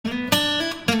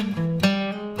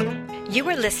You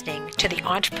are listening to the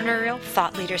Entrepreneurial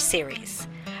Thought Leader Series,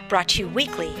 brought to you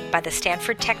weekly by the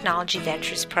Stanford Technology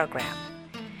Ventures program.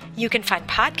 You can find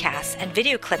podcasts and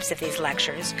video clips of these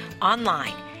lectures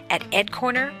online at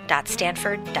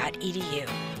edcorner.stanford.edu.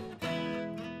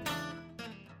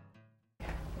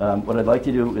 What I'd like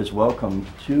to do is welcome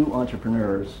two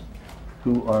entrepreneurs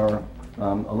who are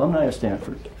alumni of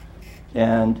Stanford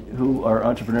and who are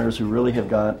entrepreneurs who really have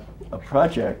got a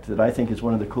project that I think is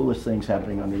one of the coolest things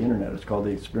happening on the internet. It's called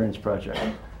the Experience Project.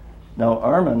 Now,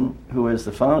 Armen, who is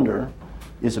the founder,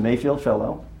 is a Mayfield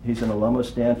Fellow. He's an alum of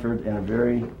Stanford and a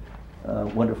very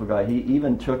wonderful guy. He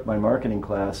even took my marketing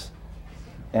class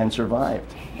and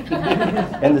survived.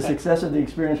 And the success of the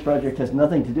Experience Project has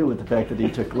nothing to do with the fact that he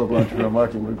took global entrepreneurial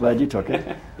marketing. We're glad you took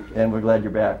it, and we're glad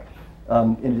you're back.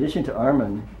 In addition to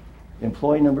Armen,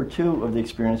 employee number 2 of the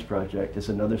Experience Project is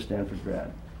another Stanford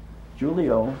grad.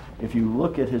 Julio, if you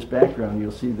look at his background,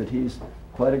 you'll see that he's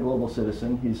quite a global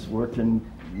citizen. He's worked in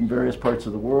various parts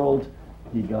of the world.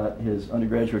 He got his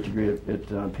undergraduate degree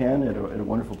at Penn at a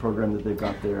wonderful program that they've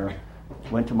got there,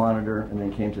 went to Monitor, and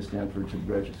then came to Stanford to the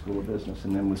Graduate School of Business,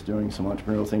 and then was doing some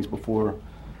entrepreneurial things before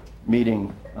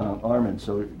meeting Armen.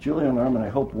 So Julio and Armen, I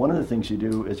hope one of the things you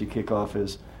do as you kick off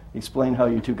is explain how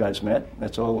you two guys met.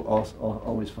 That's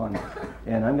always fun.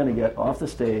 And I'm going to get off the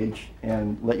stage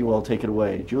and let you all take it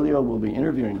away. Julio will be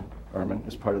interviewing Armen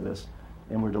as part of this,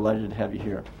 and we're delighted to have you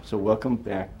here. So welcome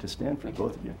back to Stanford,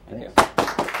 both of you. Thanks.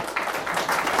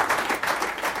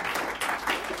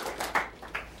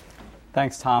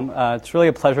 Thanks, Tom. It's really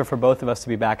a pleasure for both of us to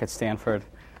be back at Stanford.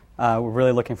 We're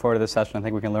really looking forward to this session. I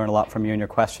think we can learn a lot from you and your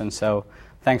questions, so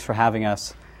thanks for having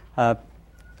us.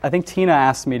 I think Tina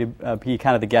asked me to be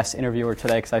kind of the guest interviewer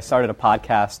today because I started a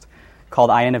podcast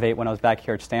called I Innovate when I was back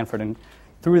here at Stanford, and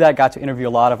through that got to interview a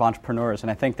lot of entrepreneurs.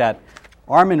 And I think that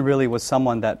Armen really was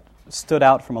someone that stood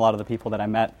out from a lot of the people that I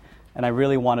met, and I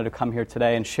really wanted to come here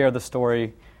today and share the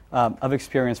story of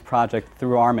Experience Project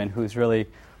through Armen, who's really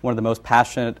one of the most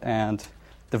passionate and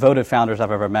devoted founders I've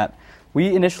ever met.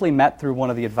 We initially met through one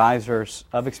of the advisors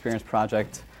of Experience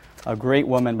Project, a great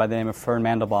woman by the name of Fern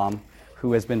Mandelbaum,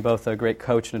 who has been both a great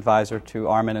coach and advisor to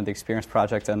Armen and the Experience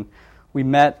Project. And we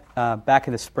met back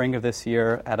in the spring of this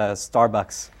year at a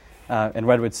Starbucks in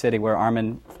Redwood City, where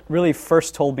Armen really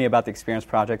first told me about the Experience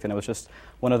Project, and it was just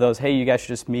one of those, hey, you guys should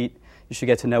just meet, you should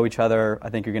get to know each other,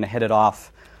 I think you're going to hit it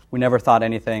off. We never thought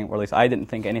anything, or at least I didn't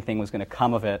think anything was going to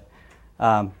come of it.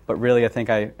 But really, I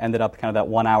think I ended up kind of that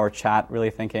 1-hour chat,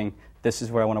 really thinking, this is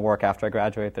where I want to work after I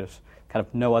graduate. There's kind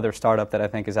of no other startup that I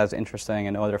think is as interesting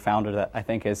and no other founder that I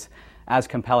think is as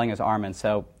compelling as Armen.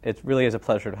 So it really is a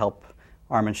pleasure to help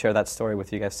Armen share that story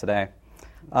with you guys today.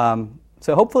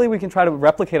 So hopefully we can try to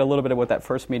replicate a little bit of what that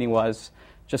first meeting was,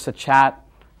 just a chat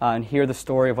and hear the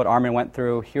story of what Armen went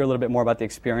through, hear a little bit more about the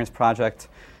Experience Project,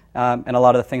 and a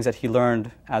lot of the things that he learned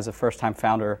as a first-time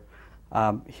founder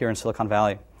here in Silicon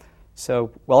Valley.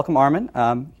 So welcome, Armen.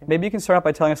 Maybe you can start out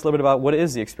by telling us a little bit about what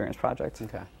is the Experience Project.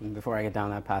 Okay. And before I get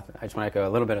down that path, I just want to echo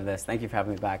a little bit of this. Thank you for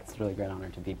having me back. It's a really great honor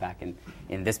to be back in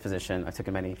this position. I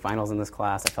took many finals in this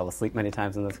class. I fell asleep many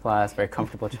times in this class. Very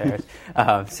comfortable chairs.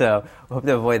 So we hope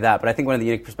to avoid that. But I think one of the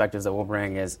unique perspectives that we'll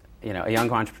bring is, a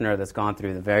young entrepreneur that's gone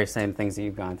through the very same things that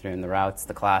you've gone through in the routes,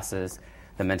 the classes,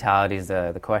 the mentalities,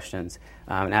 the questions.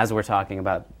 And as we're talking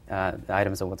about the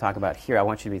items that we'll talk about here, I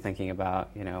want you to be thinking about,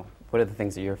 what are the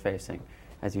things that you're facing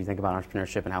as you think about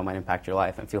entrepreneurship and how it might impact your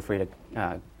life? And feel free to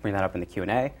bring that up in the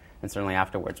Q&A, and certainly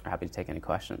afterwards, we're happy to take any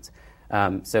questions.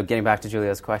 So getting back to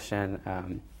Julio's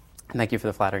question, thank you for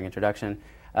the flattering introduction.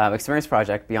 Experience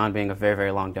Project, beyond being a very,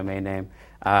 very long domain name,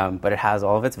 but it has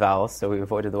all of its vowels, so we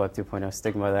avoided the Web 2.0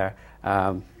 stigma there.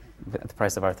 At the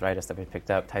price of arthritis that we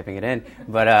picked up typing it in.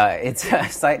 But it's a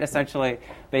site essentially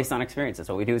based on experiences.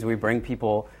 What we do is we bring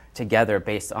people together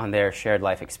based on their shared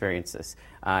life experiences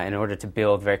in order to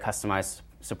build very customized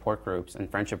support groups and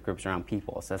friendship groups around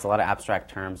people. So that's a lot of abstract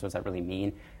terms. What does that really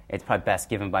mean? It's probably best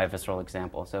given by a visceral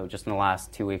example. So just in the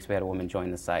last 2 weeks, we had a woman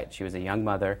join the site. She was a young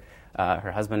mother.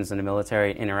 Her husband is in the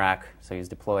military in Iraq, so he's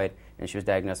deployed, and she was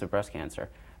diagnosed with breast cancer,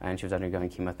 and she was undergoing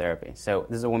chemotherapy. So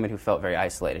this is a woman who felt very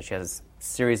isolated. She has a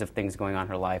series of things going on in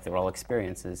her life that were all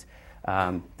experiences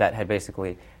that had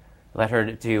basically led her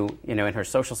to do, in her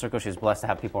social circle, she was blessed to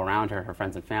have people around her, her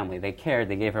friends and family. They cared.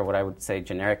 They gave her what I would say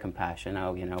generic compassion.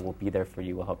 Oh, we'll be there for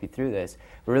you. We'll help you through this.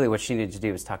 But really what she needed to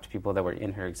do was talk to people that were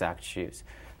in her exact shoes.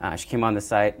 She came on the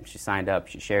site. She signed up.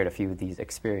 She shared a few of these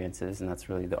experiences, and that's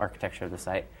really the architecture of the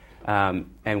site.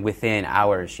 And within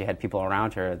hours, she had people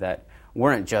around her that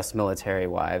weren't just military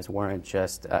wives, weren't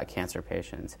just cancer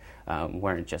patients,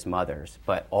 weren't just mothers,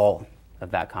 but all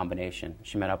of that combination.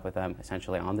 She met up with them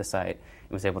essentially on the site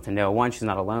and was able to know, one, she's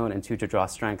not alone, and two, to draw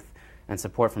strength and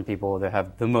support from people that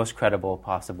have the most credible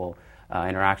possible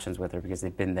interactions with her because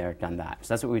they've been there, done that.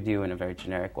 So that's what we do in a very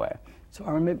generic way. So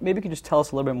Armen, maybe you could just tell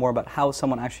us a little bit more about how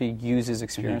someone actually uses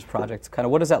Experience Projects. Kind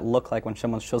of what does that look like when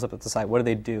someone shows up at the site? What do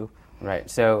they do? Right.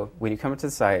 So when you come to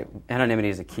the site, anonymity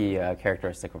is a key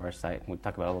characteristic of our site. We'll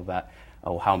talk about a little bit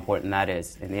how important that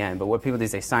is in the end. But what people do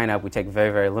is they sign up. We take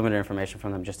very, very limited information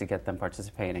from them just to get them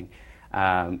participating.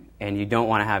 And you don't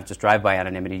want to have just drive-by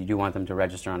anonymity. You do want them to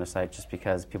register on a site just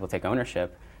because people take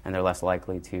ownership and they're less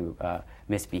likely to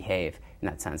misbehave in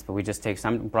that sense. But we just take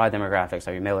some broad demographics.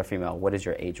 Are you male or female? What is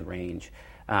your age range?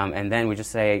 And then we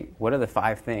just say, what are the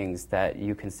 5 things that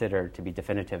you consider to be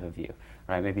definitive of you?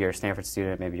 Right? Maybe you're a Stanford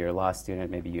student, maybe you're a law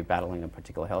student, maybe you're battling a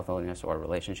particular health illness or a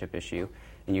relationship issue,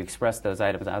 and you express those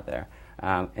items out there.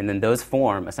 And then those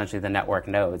form essentially the network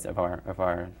nodes of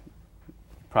our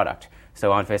product.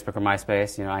 So on Facebook or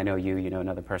MySpace, I know you know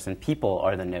another person. People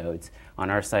are the nodes. On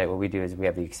our site, what we do is we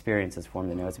have the experiences form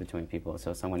the nodes between people.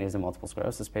 So if someone is a multiple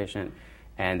sclerosis patient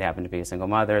and they happen to be a single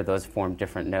mother, those form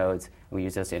different nodes. And we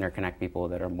use those to interconnect people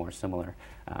that are more similar.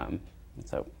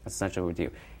 So that's essentially what we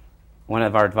do. One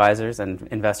of our advisors and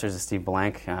investors is Steve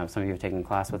Blank. Some of you have taken a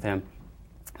class with him.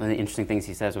 One of the interesting things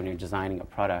he says when you're designing a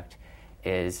product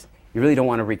is you really don't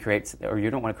want to recreate, or you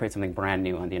don't want to create something brand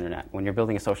new on the internet. When you're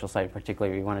building a social site in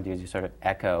particular, what you want to do is you sort of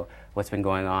echo what's been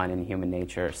going on in human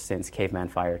nature since caveman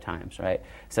fire times, right?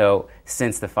 So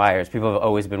since the fires, people have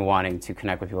always been wanting to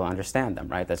connect with people and understand them,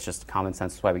 right? That's just common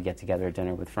sense. That's why we get together at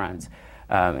dinner with friends.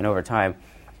 And over time,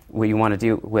 what you want to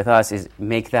do with us is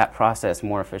make that process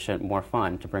more efficient, more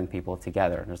fun to bring people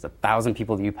together. There's 1,000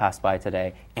 people that you passed by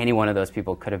today. Any one of those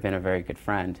people could have been a very good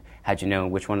friend had you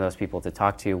known which one of those people to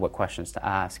talk to, what questions to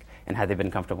ask, and had they been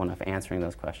comfortable enough answering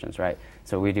those questions, right?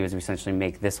 So what we do is we essentially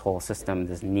make this whole system,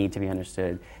 this need to be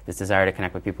understood, this desire to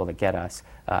connect with people that get us,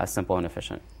 simple and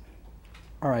efficient.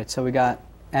 All right, so we got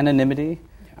anonymity.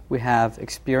 We have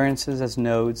experiences as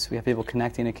nodes. We have people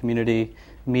connecting in a community,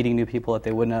 meeting new people that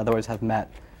they wouldn't otherwise have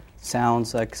met.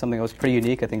 Sounds like something that was pretty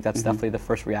unique. I think that's definitely the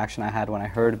first reaction I had when I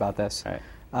heard about this. Right.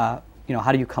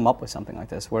 How do you come up with something like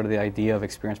this? Where did the idea of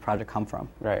Experience Project come from?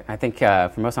 Right. I think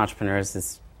for most entrepreneurs,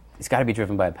 it's got to be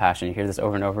driven by a passion. You hear this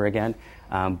over and over again,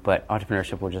 but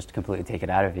entrepreneurship will just completely take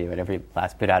it out of you and every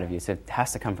last bit out of you. So it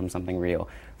has to come from something real.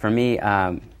 For me,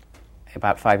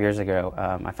 about 5 years ago,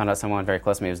 I found out someone very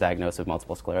close to me was diagnosed with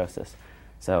multiple sclerosis.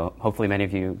 So hopefully many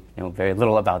of you know very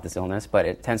little about this illness, but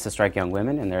it tends to strike young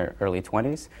women in their early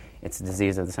 20s. It's a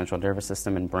disease of the central nervous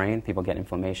system and brain. People get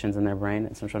inflammations in their brain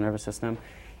and central nervous system.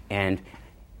 And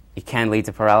it can lead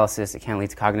to paralysis, it can lead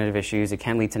to cognitive issues, it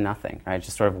can lead to nothing, right?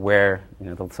 Just sort of where,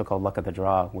 the so-called luck of the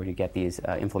draw, where you get these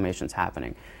inflammations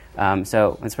happening.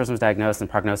 So when this person was diagnosed, and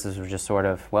prognosis was just sort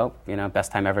of,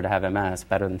 best time ever to have MS,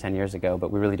 better than 10 years ago, but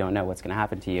we really don't know what's going to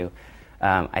happen to you.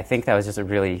 I think that was just a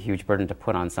really huge burden to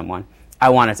put on someone. I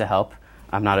wanted to help.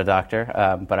 I'm not a doctor,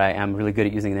 but I am really good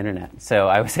at using the internet. So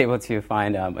I was able to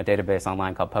find a database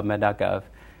online called PubMed.gov,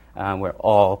 where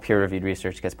all peer-reviewed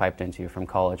research gets piped into from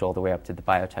college all the way up to the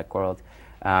biotech world.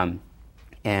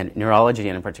 And neurology,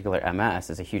 and in particular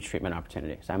MS, is a huge treatment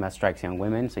opportunity. So MS strikes young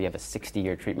women, so you have a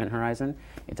 60-year treatment horizon.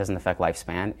 It doesn't affect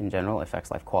lifespan in general, it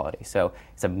affects life quality. So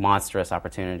it's a monstrous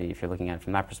opportunity if you're looking at it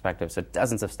from that perspective. So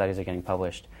dozens of studies are getting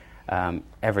published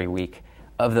every week.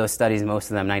 Of those studies, most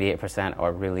of them, 98%,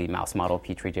 are really mouse model,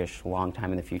 petri dish, long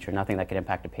time in the future, nothing that could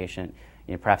impact a patient,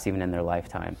 perhaps even in their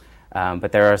lifetime.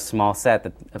 But there are a small set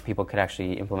that people could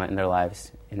actually implement in their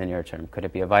lives in the near term. Could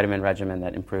it be a vitamin regimen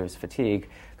that improves fatigue?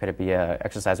 Could it be an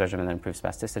exercise regimen that improves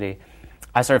spasticity?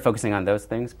 I started focusing on those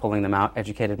things, pulling them out,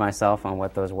 educated myself on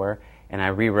what those were, and I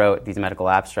rewrote these medical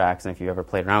abstracts. And if you ever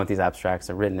played around with these abstracts,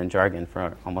 they're written in jargon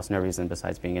for almost no reason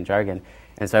besides being in jargon.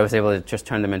 And so I was able to just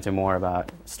turn them into more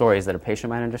about stories that a patient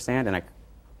might understand, and I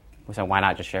said, why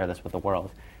not just share this with the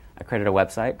world? I created a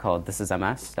website called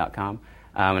thisisms.com.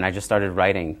 And I just started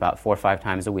writing about 4 or 5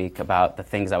 times a week about the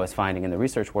things I was finding in the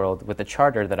research world with the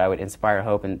charter that I would inspire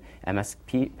hope in MS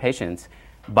patients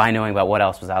by knowing about what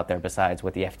else was out there besides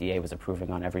what the FDA was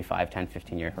approving on every 5, 10,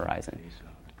 15-year horizon.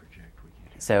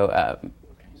 So,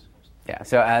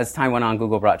 so as time went on,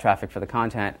 Google brought traffic for the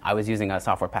content. I was using a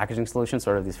software packaging solution,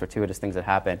 sort of these fortuitous things that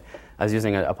happened. I was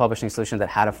using a publishing solution that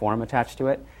had a forum attached to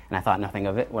it, and I thought nothing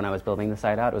of it when I was building the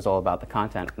site out. It was all about the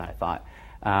content, and I thought.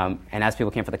 And as people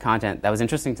came for the content that was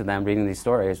interesting to them, reading these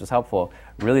stories was helpful.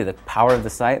 Really, the power of the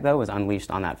site, though, was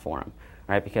unleashed on that forum,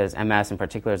 right? Because MS in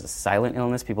particular is a silent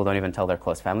illness. People don't even tell their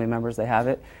close family members they have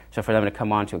it. So for them to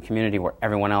come onto a community where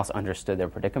everyone else understood their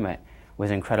predicament was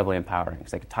incredibly empowering.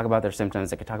 Because they could talk about their symptoms,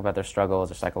 they could talk about their struggles,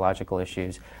 their psychological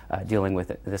issues, dealing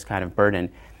with this kind of burden.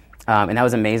 And that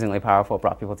was amazingly powerful. It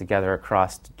brought people together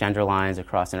across gender lines,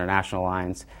 across international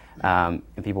lines, and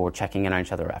people were checking in on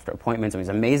each other after appointments. It was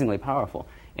amazingly powerful.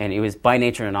 And it was by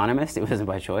nature anonymous. It wasn't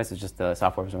by choice. It was just the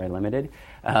software was very limited.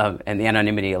 And the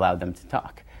anonymity allowed them to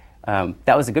talk.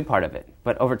 That was a good part of it.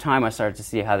 But over time, I started to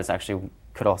see how this actually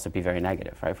could also be very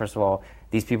negative, right? First of all,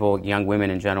 these people, young women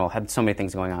in general, had so many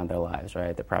things going on in their lives,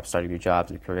 right? They perhaps started new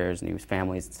jobs, new careers, new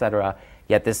families, et cetera.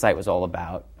 Yet this site was all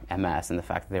about MS and the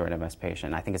fact that they were an MS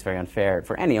patient. I think it's very unfair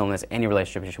for any illness, any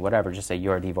relationship issue, whatever, just say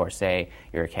you're a divorcee,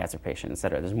 you're a cancer patient, et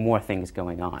cetera. There's more things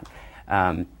going on.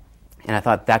 And I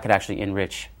thought that could actually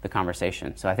enrich the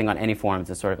conversation. So I think on any forum,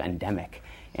 it's sort of endemic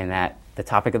in that the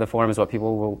topic of the forum is what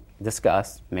people will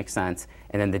discuss, makes sense,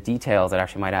 and then the details that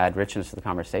actually might add richness to the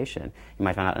conversation. You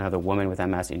might find out another woman with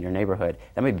MS in your neighborhood.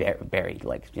 That might be buried,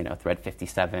 like, thread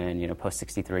 57, post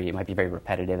 63. It might be very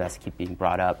repetitive. That's keep being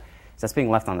brought up. So that's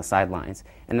being left on the sidelines.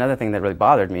 And another thing that really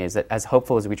bothered me is that as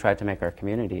hopeful as we tried to make our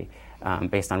community,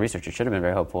 based on research, it should have been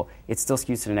very hopeful, it still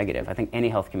skews to the negative. I think any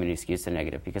health community skews to the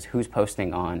negative because who's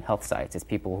posting on health sites? It's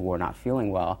people who are not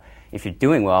feeling well. If you're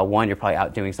doing well, one, you're probably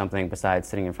out doing something besides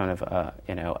sitting in front of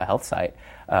a health site.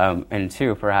 And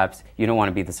two, perhaps you don't want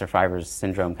to be the survivor's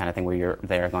syndrome kind of thing where you're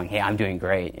there going, hey, I'm doing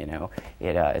great.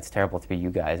 It's terrible to be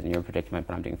you guys in your predicament,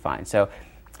 but I'm doing fine. So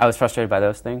I was frustrated by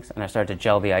those things, and I started to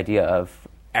gel the idea of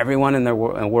everyone in the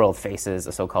world faces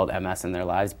a so-called MS in their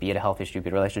lives, be it a health issue, be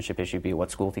it a relationship issue, be it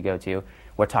what school to go to.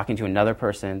 We're talking to another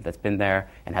person that's been there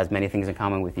and has many things in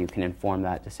common with you, can inform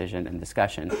that decision and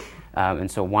discussion. And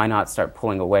so why not start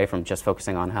pulling away from just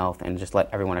focusing on health and just let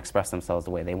everyone express themselves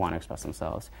the way they want to express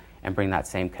themselves and bring that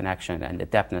same connection and the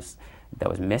depthness that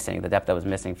was missing, the depth that was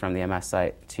missing from the MS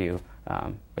site to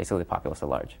basically the populace at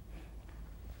large.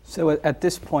 So at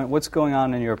this point, what's going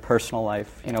on in your personal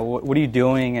life? What are you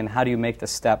doing, and how do you make the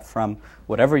step from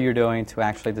whatever you're doing to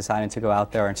actually deciding to go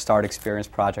out there and start Experience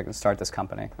Project and start this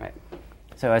company? Right.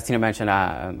 So as Tina mentioned,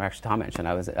 actually Tom mentioned,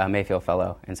 I was a Mayfield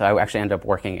Fellow, and so I actually ended up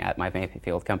working at my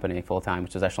Mayfield company full-time,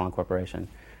 which was Echelon Corporation.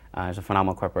 It was a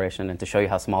phenomenal corporation, and to show you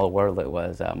how small a world it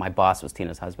was, my boss was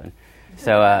Tina's husband.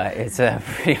 So it's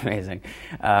pretty amazing.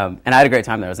 And I had a great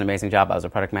time there. It was an amazing job. I was a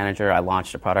product manager. I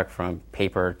launched a product from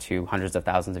paper to hundreds of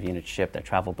thousands of units shipped that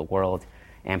traveled the world.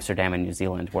 Amsterdam and New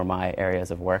Zealand were my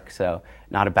areas of work, so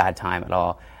not a bad time at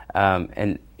all.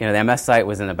 And the MS site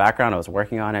was in the background. I was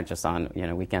working on it just on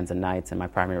weekends and nights, and my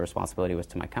primary responsibility was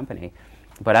to my company.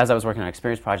 But as I was working on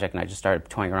Experience Project and I just started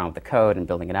toying around with the code and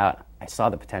building it out, I saw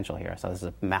the potential here. I saw this is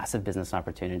a massive business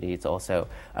opportunity. It's also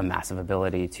a massive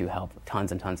ability to help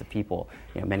tons and tons of people,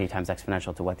 many times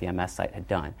exponential to what the MS site had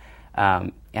done.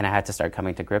 And I had to start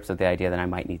coming to grips with the idea that I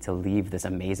might need to leave this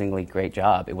amazingly great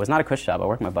job. It was not a cush job. I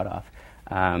worked my butt off.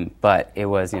 But it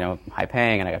was, high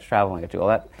paying, and I got to travel, and I got to do all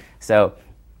that. So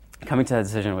coming to that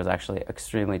decision was actually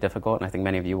extremely difficult, and I think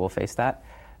many of you will face that.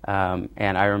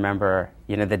 And I remember,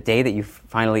 the day that you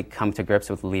finally come to grips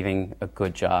with leaving a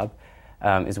good job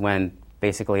is when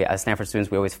basically, as Stanford students,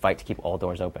 we always fight to keep all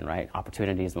doors open, right?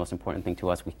 Opportunity is the most important thing to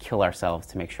us. We kill ourselves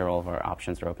to make sure all of our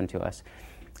options are open to us.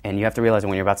 And you have to realize that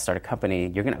when you're about to start a company,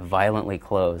 you're going to violently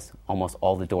close almost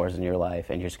all the doors in your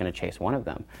life, and you're just going to chase one of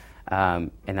them.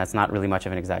 And that's not really much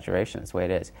of an exaggeration. That's the way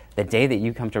it is. The day that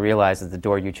you come to realize that the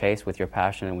door you chase with your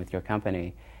passion and with your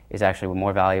company is actually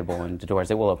more valuable, and the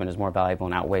doors it will open is more valuable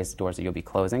and outweighs the doors that you'll be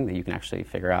closing that you can actually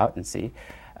figure out and see,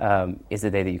 is the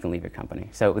day that you can leave your company.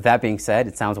 So with that being said,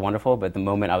 it sounds wonderful, but the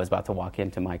moment I was about to walk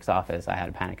into Mike's office, I had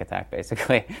a panic attack,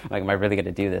 basically. Like, am I really going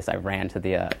to do this? I ran to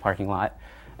the parking lot,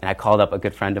 and I called up a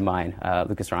good friend of mine,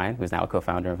 Lucas Ryan, who's now a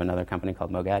co-founder of another company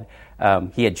called Mogad.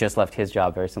 He had just left his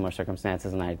job, very similar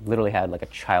circumstances, and I literally had like a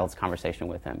child's conversation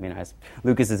with him. I said,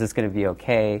 Lucas, is this going to be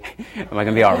okay? Am I going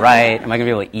to be all right? Am I going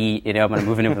to be able to eat? Am I going to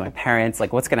move in with my parents?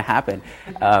 Like, what's going to happen?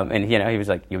 And he was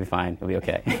like, you'll be fine. You'll be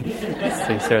okay.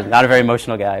 So he's sort of not a very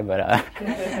emotional guy, but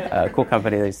a cool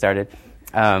company that he started.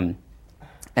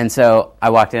 And so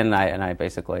I walked in and I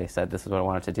basically said, this is what I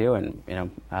wanted to do,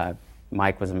 and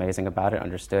Mike was amazing about it,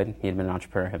 understood. He had been an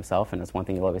entrepreneur himself, and that's one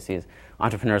thing you'll always see is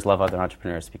entrepreneurs love other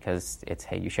entrepreneurs because it's,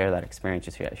 hey, you share that experience,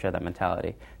 you share that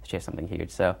mentality to chase something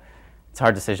huge. So it's a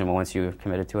hard decision, but once you're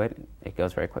committed to it, it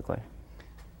goes very quickly.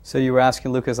 So you were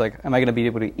asking Lucas, like, am I going to be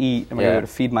able to eat? Am I going to be able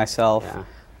to feed myself?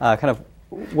 Yeah.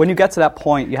 When you get to that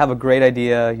point, you have a great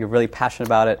idea, you're really passionate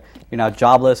about it, you're now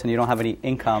jobless and you don't have any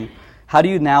income. How do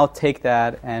you now take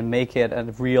that and make it a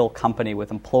real company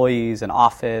with employees, an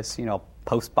office,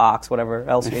 post box, whatever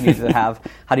else you need to have?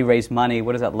 How do you raise money?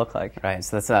 What does that look like? Right,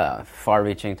 so that's a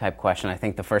far-reaching type question. I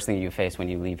think the first thing you face when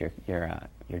you leave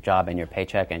your job and your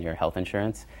paycheck and your health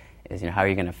insurance is, how are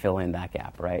you going to fill in that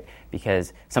gap, right?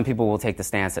 Because some people will take the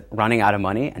stance that running out of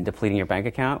money and depleting your bank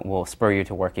account will spur you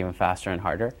to work even faster and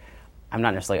harder. I'm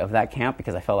not necessarily of that camp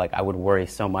because I felt like I would worry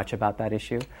so much about that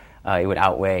issue. It would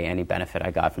outweigh any benefit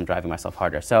I got from driving myself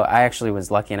harder. So I actually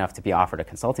was lucky enough to be offered a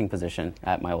consulting position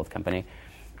at my old company.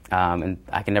 And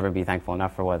I can never be thankful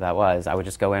enough for what that was. I would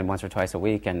just go in once or twice a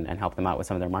week and help them out with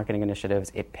some of their marketing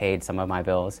initiatives. It paid some of my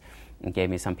bills and gave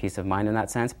me some peace of mind in that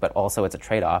sense, but also it's a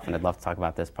trade-off, and I'd love to talk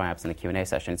about this perhaps in a Q&A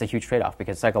session. It's a huge trade-off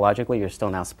because psychologically you're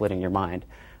still now splitting your mind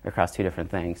across two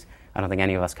different things. I don't think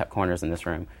any of us cut corners in this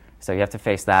room. So you have to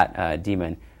face that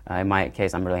demon. In my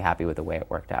case, I'm really happy with the way it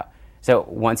worked out. So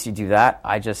once you do that,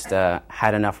 I just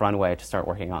had enough runway to start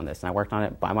working on this. And I worked on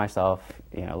it by myself,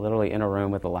 literally in a room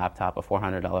with a laptop, a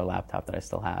 $400 laptop that I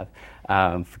still have,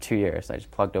 for 2 years. I just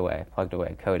plugged away,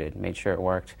 coded, made sure it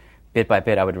worked. Bit by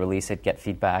bit, I would release it, get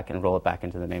feedback, and roll it back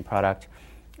into the main product.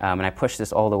 And I pushed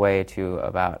this all the way to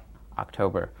about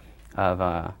October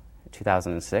of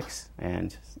 2006.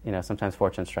 And sometimes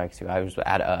fortune strikes you. I was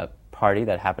at a party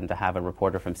that happened to have a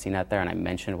reporter from CNET there, and I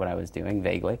mentioned what I was doing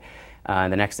vaguely.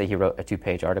 And the next day, he wrote a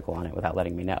 2-page article on it without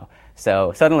letting me know.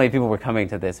 So suddenly, people were coming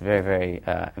to this very,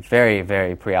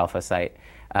 very pre-alpha site.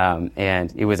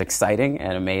 And it was exciting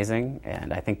and amazing.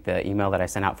 And I think the email that I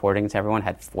sent out forwarding to everyone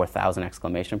had 4,000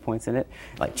 exclamation points in it.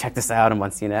 Like, check this out, I'm on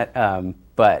CNET.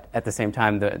 But at the same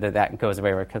time, that goes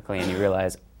away very quickly, and you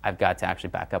realize I've got to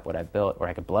actually back up what I've built, or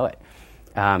I could blow it.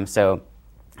 So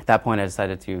at that point, I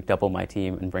decided to double my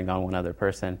team and bring on one other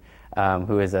person,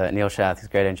 who is Neil Schath, who's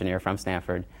a great engineer from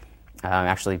Stanford.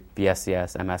 Actually,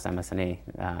 BSCS, MS, MS&E,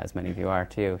 as many of you are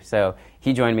too. So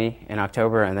he joined me in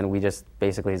October, and then we just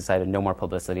basically decided no more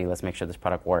publicity. Let's make sure this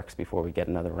product works before we get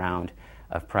another round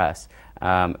of press.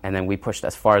 And then we pushed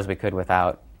as far as we could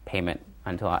without payment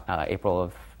until April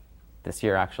of this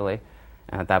year, actually.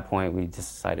 And at that point, we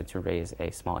just decided to raise a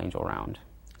small angel round.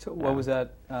 So what was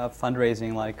that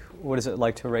fundraising like? What is it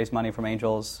like to raise money from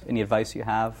angels? Any advice you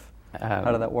have?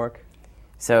 How did that work?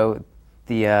 So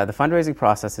the fundraising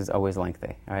process is always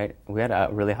lengthy, right? We had a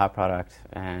really hot product,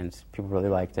 and people really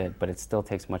liked it, but it still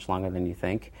takes much longer than you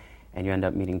think, and you end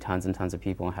up meeting tons and tons of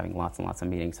people and having lots and lots of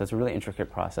meetings. So it's a really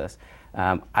intricate process.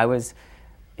 One of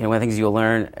the things you'll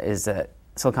learn is that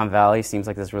Silicon Valley seems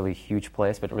like this really huge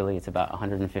place, but really it's about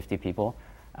 150 people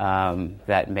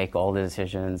that make all the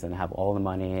decisions and have all the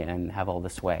money and have all the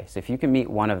sway. So if you can meet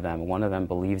one of them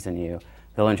believes in you,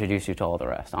 they'll introduce you to all the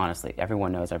rest, honestly.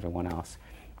 Everyone knows everyone else.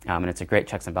 And it's a great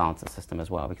checks and balances system as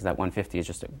well, because that 150 is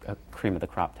just a cream of the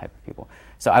crop type of people.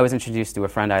 So I was introduced to a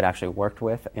friend I'd actually worked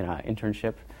with in an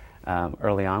internship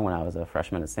early on when I was a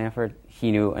freshman at Stanford.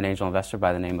 He knew an angel investor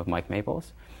by the name of Mike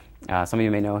Maples. Some of you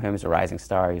may know him. He's a rising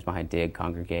star. He was behind Dig,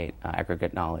 Congregate,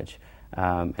 Aggregate Knowledge,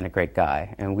 and a great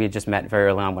guy. And we had just met very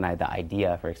early on when I had the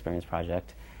idea for Experience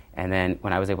Project. And then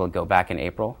when I was able to go back in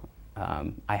April,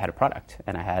 I had a product,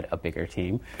 and I had a bigger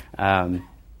team.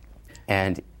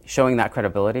 And showing that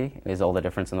credibility is all the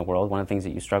difference in the world. One of the things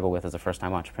that you struggle with as a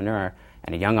first-time entrepreneur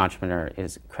and a young entrepreneur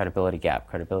is credibility gap.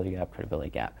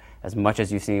 As much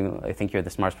as you think you're the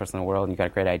smartest person in the world and you've got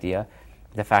a great idea,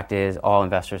 the fact is all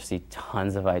investors see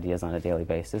tons of ideas on a daily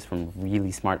basis from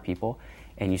really smart people,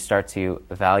 and you start to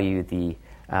value the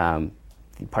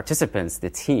participants, the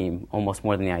team, almost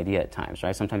more than the idea at times,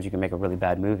 right? Sometimes you can make a really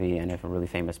bad movie, and if a really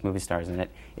famous movie star's in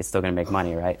it, it's still going to make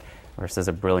money, right? Versus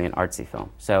a brilliant artsy film.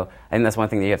 So I think that's one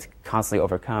thing that you have to constantly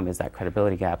overcome is that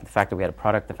credibility gap. The fact that we had a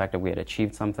product, the fact that we had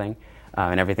achieved something,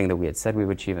 and everything that we had said we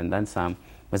would achieve and then some,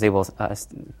 was able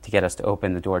to get us to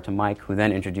open the door to Mike, who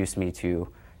then introduced me to,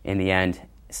 in the end,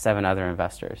 7 other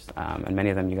investors. And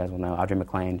many of them you guys will know. Audrey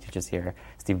McLean, who's just here,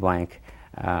 Steve Blank,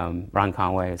 Ron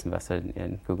Conway, who's invested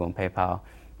in Google and PayPal,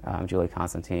 Julie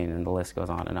Constantine, and the list goes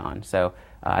on and on. So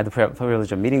I had the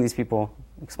privilege of meeting these people,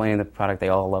 explaining the product. They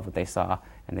all loved what they saw,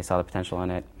 and they saw the potential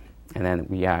in it. And then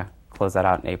we closed that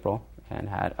out in April and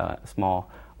had a small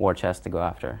war chest to go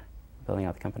after building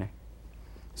out the company.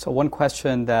 So one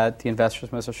question that the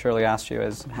investors must have surely asked you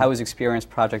is, how is Experience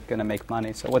Project going to make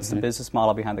money? So what's the business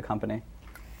model behind the company?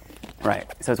 Right.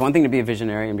 So it's one thing to be a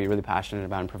visionary and be really passionate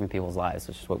about improving people's lives,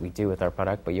 which is what we do with our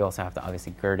product, but you also have to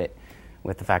obviously gird it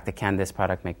with the fact that can this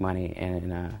product make money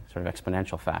in a sort of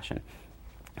exponential fashion.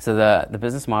 So the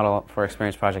business model for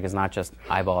Experience Project is not just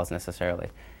eyeballs necessarily.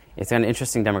 It's an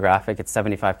interesting demographic. It's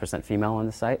 75% female on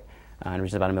the site and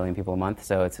reaches about 1 million people a month,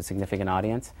 so it's a significant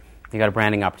audience. You got a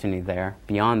branding opportunity there.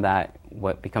 Beyond that,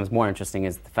 what becomes more interesting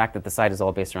is the fact that the site is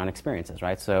all based around experiences,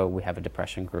 right? So we have a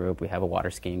depression group, we have a water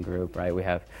skiing group, right? We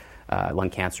have a lung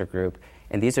cancer group.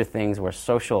 And these are things where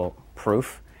social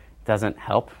proof doesn't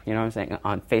help, you know what I'm saying?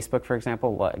 On Facebook, for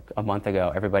example, like a month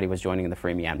ago, everybody was joining the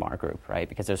Free Myanmar group, right?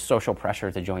 Because there's social pressure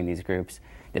to join these groups.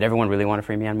 Did everyone really want to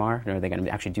free Myanmar? Or are they going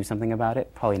to actually do something about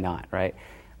it? Probably not, right?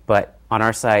 But on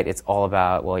our site, it's all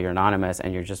about, well, you're anonymous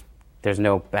and you're just there's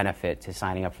no benefit to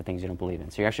signing up for things you don't believe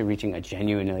in. So you're actually reaching a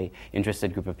genuinely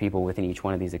interested group of people within each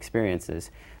one of these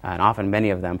experiences. And often many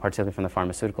of them, particularly from the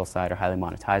pharmaceutical side, are highly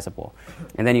monetizable.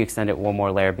 And then you extend it one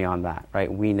more layer beyond that,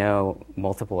 right? We know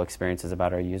multiple experiences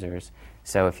about our users.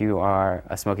 So if you are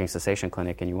a smoking cessation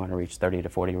clinic and you want to reach 30 to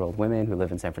 40-year-old women who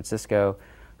live in San Francisco,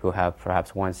 who have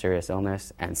perhaps one serious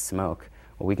illness and smoke,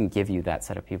 well, we can give you that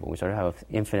set of people. We sort of have an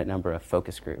infinite number of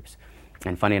focus groups.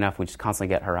 And funny enough, we just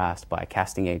constantly get harassed by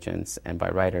casting agents and by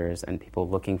writers and people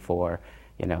looking for,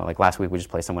 like last week we just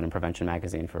placed someone in Prevention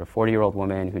Magazine for a 40-year-old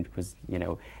woman who was,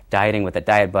 dieting with a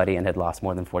diet buddy and had lost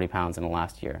more than 40 pounds in the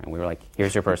last year. And we were like,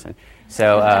 here's your person.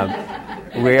 So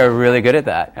we are really good at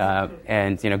that.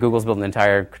 And Google's built an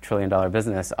entire trillion-dollar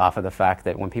business off of the fact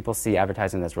that when people see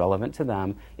advertising that's relevant to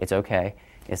them, it's okay.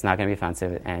 It's not going to be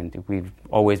offensive. And we've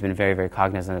always been very, very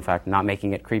cognizant of the fact not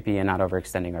making it creepy and not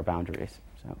overextending our boundaries.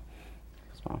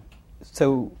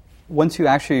 So once you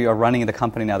actually are running the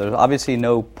company now, there's obviously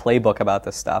no playbook about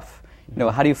this stuff.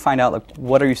 How do you find out,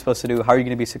 what are you supposed to do? How are you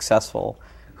going to be successful?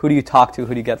 Who do you talk to?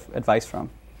 Who do you get advice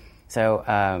from? So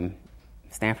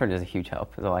Stanford is a huge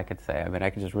help, is all I could say. I mean,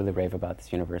 I could just really rave about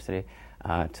this university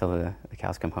till the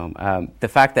cows come home. The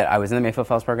fact that I was in the Mayfield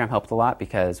Fellows program helped a lot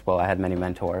because, I had many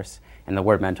mentors, and the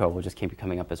word mentor will just keep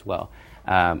coming up as well.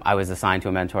 I was assigned to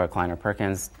a mentor at Kleiner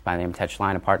Perkins by the name of Ted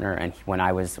Schlein, a partner, and when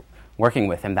I was working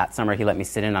with him that summer, he let me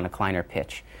sit in on a Kleiner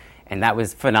pitch. And that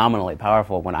was phenomenally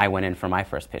powerful when I went in for my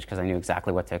first pitch because I knew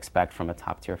exactly what to expect from a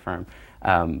top-tier firm.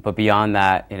 But beyond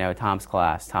that, Tom's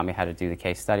class taught me how to do the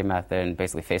case study method and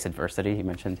basically face adversity. He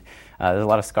mentioned there's a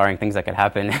lot of scarring things that could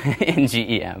happen in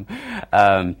GEM.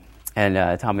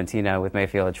 And Tom and Tina with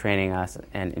Mayfield training us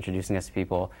and introducing us to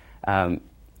people.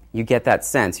 You get that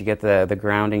sense, you get the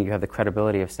grounding, you have the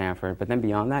credibility of Stanford, but then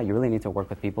beyond that, you really need to work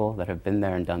with people that have been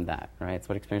there and done that, right? It's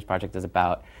what Experience Project is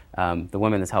about. The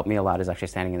woman that's helped me a lot is actually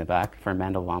standing in the back, Fern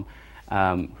Mandelbaum,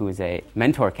 who is a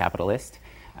mentor capitalist,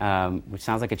 which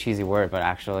sounds like a cheesy word, but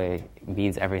actually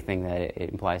means everything that it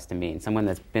implies to mean. Someone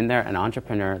that's been there, an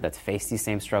entrepreneur that's faced these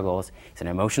same struggles. It's an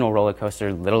emotional roller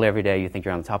coaster. Literally every day you think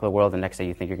you're on the top of the world, the next day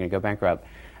you think you're going to go bankrupt.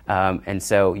 And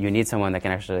so you need someone that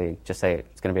can actually just say,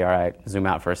 it's going to be all right, zoom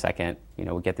out for a second,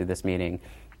 we'll get through this meeting,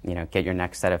 get your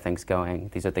next set of things going.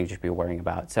 These are things you should be worrying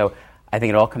about. So I think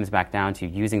it all comes back down to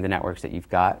using the networks that you've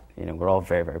got. We're all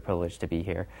very, very privileged to be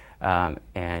here.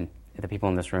 And the people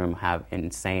in this room have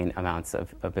insane amounts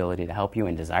of ability to help you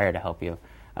and desire to help you.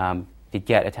 To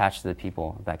get attached to the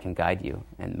people that can guide you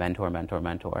and mentor,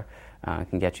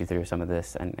 can get you through some of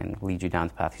this and lead you down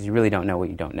the path. Because you really don't know what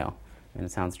you don't know. And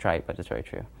it sounds trite, but it's very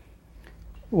true.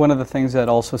 One of the things that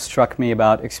also struck me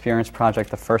about Experience Project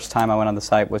the first time I went on the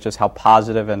site was just how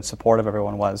positive and supportive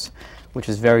everyone was, which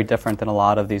is very different than a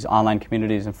lot of these online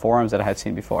communities and forums that I had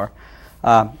seen before.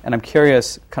 And I'm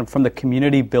curious, kind of from the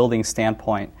community building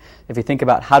standpoint, if you think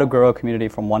about how to grow a community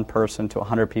from 1 person to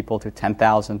 100 people to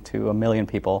 10,000 to 1 million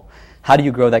people, how do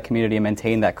you grow that community and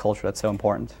maintain that culture that's so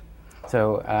important?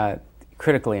 So,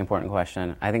 critically important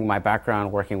question. I think my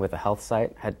background working with a health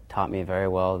site had taught me very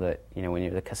well that, when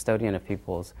you're the custodian of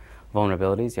people's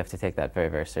vulnerabilities, you have to take that very,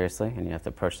 very seriously, and you have to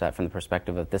approach that from the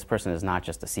perspective of this person is not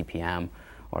just a CPM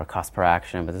or a cost per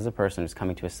action, but this is a person who's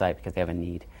coming to a site because they have a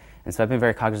need. And so I've been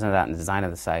very cognizant of that in the design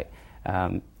of the site.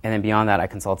 And then beyond that, I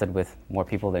consulted with more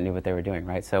people that knew what they were doing,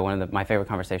 right? So one of my favorite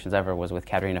conversations ever was with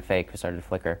Katerina Fake, who started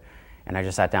Flickr. And I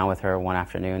just sat down with her one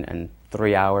afternoon, and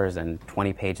 3 hours and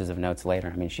 20 pages of notes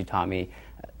later, she taught me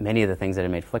many of the things that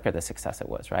had made Flickr the success it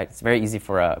was, right? It's very easy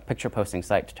for a picture posting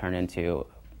site to turn into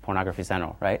Pornography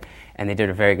Central, right? And they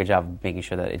did a very good job of making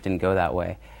sure that it didn't go that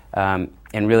way. And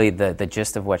really the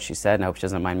gist of what she said, and I hope she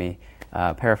doesn't mind me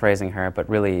paraphrasing her, but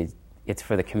really it's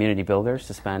for the community builders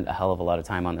to spend a hell of a lot of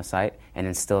time on the site and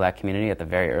instill that community at the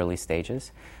very early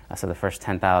stages. So the first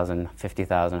 10,000,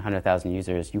 50,000, 100,000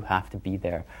 users, you have to be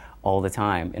there all the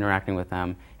time, interacting with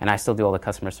them. And I still do all the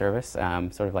customer service,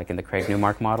 sort of like in the Craig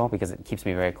Newmark model, because it keeps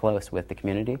me very close with the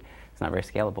community. It's not very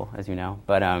scalable, as you know,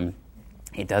 but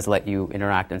it does let you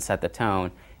interact and set the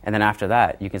tone. And then after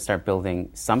that, you can start building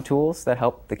some tools that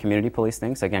help the community police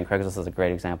things. So again, Craigslist is a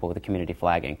great example with the community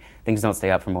flagging. Things don't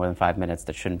stay up for more than 5 minutes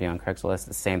that shouldn't be on Craigslist.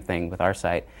 The same thing with our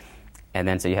site. And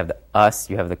then so you have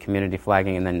you have the community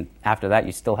flagging, and then after that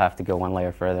you still have to go one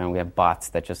layer further, and we have bots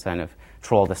that just kind of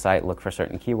troll the site, look for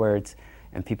certain keywords,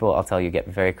 and people, I'll tell you, get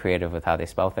very creative with how they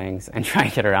spell things and try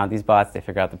and get around these bots. They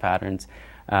figure out the patterns,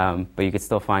 but you could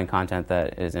still find content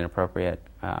that is inappropriate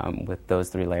with those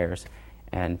 3 layers.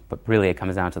 But really it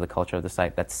comes down to the culture of the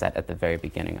site that's set at the very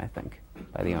beginning, I think,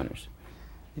 by the owners.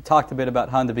 You talked a bit about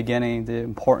how in the beginning the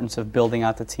importance of building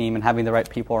out the team and having the right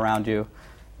people around you.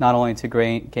 not only to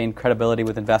gain credibility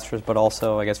with investors, but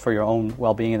also, I guess, for your own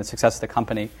well-being and the success of the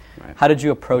company. Right. How did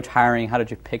you approach hiring? How did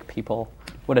you pick people?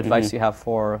 What advice do you have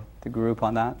for the group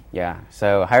on that? Yeah,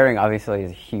 so hiring obviously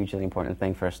is a hugely important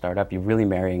thing for a startup. You're really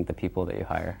marrying the people that you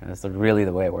hire. And that's really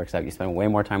the way it works out. You spend way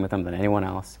more time with them than anyone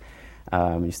else.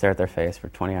 You stare at their face for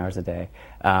 20 hours a day.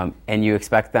 And you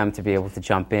expect them to be able to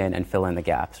jump in and fill in the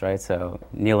gaps, right? So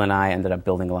Neil and I ended up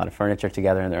building a lot of furniture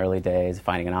together in the early days,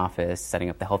 finding an office, setting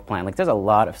up the health plan. Like, there's a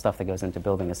lot of stuff that goes into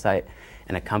building a site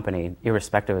and a company,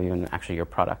 irrespective of even actually your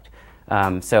product.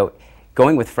 So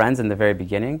going with friends in the very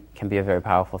beginning can be a very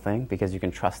powerful thing because you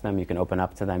can trust them, you can open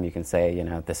up to them, you can say,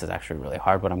 this is actually really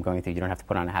hard what I'm going through. You don't have to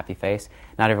put on a happy face.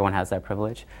 Not everyone has that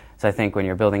privilege. So I think when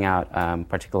you're building out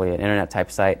particularly an internet-type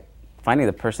site, finding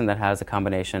the person that has a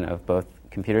combination of both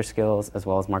computer skills as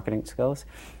well as marketing skills,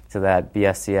 so that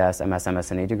BSCS, MS,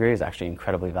 MSNE degree is actually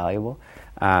incredibly valuable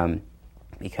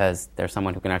because there's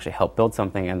someone who can actually help build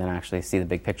something and then actually see the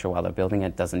big picture while they're building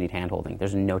it, doesn't need hand-holding.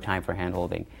 There's no time for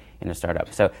hand-holding in a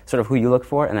startup. So sort of who you look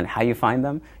for and then how you find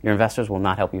them, your investors will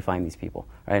not help you find these people.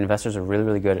 Right? Investors are really,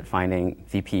 really good at finding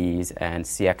VPs and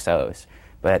CXOs,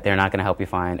 but they're not going to help you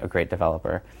find a great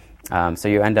developer. So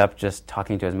you end up just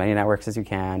talking to as many networks as you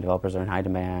can. Developers are in high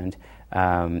demand.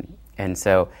 And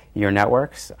so your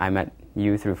networks, I met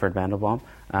you through Ferd Vanderbaum,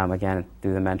 again,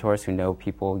 through the mentors who know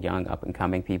people, young,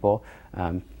 up-and-coming people.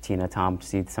 Tina, Tom,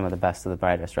 see some of the best of the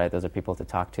brightest, right? Those are people to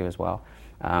talk to as well.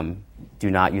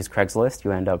 Do not use Craigslist.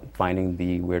 You end up finding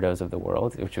the weirdos of the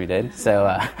world, which we did.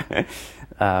 So,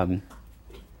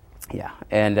 yeah,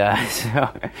 and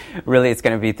so really it's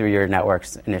going to be through your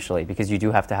networks initially because you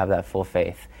do have to have that full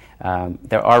faith.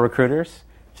 There are recruiters.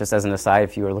 Just as an aside,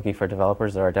 if you are looking for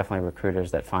developers, there are definitely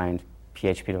recruiters that find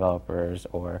PHP developers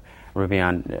or Ruby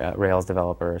on Rails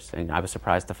developers, and I was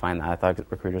surprised to find that. I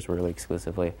thought recruiters were really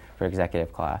exclusively for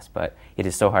executive class, but it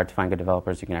is so hard to find good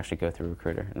developers. You can actually go through a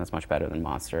recruiter, and that's much better than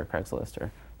Monster or Craigslist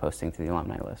or posting to the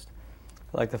alumni list.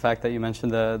 I like the fact that you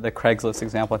mentioned the Craigslist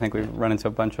example. I think we've run into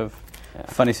a bunch of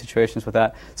funny situations with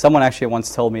that. Someone actually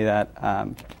once told me that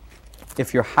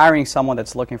if you're hiring someone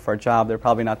that's looking for a job, they're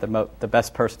probably not the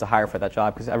best person to hire for that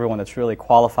job because everyone that's really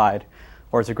qualified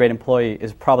or is a great employee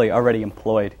is probably already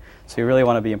employed. So you really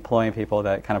want to be employing people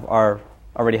that kind of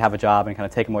already have a job and kind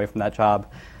of take them away from that job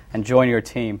and join your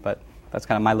team. But that's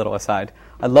kind of my little aside.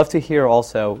 I'd love to hear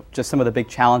also just some of the big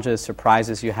challenges,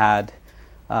 surprises you had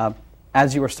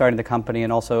as you were starting the company,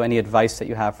 and also any advice that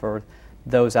you have for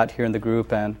those out here in the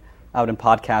group and out in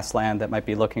podcast land that might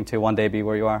be looking to one day be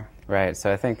where you are. Right.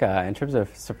 So I think in terms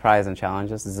of surprise and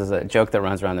challenges, this is a joke that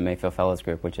runs around the Mayfield Fellows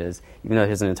group, which is even though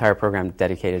there's an entire program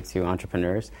dedicated to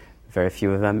entrepreneurs, very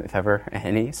few of them, if ever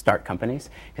any, start companies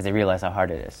because they realize how hard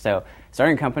it is. So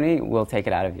starting a company will take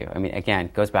it out of you. I mean, again,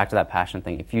 it goes back to that passion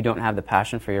thing. If you don't have the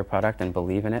passion for your product and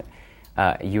believe in it,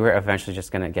 you are eventually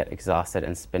just going to get exhausted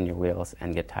and spin your wheels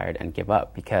and get tired and give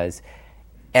up because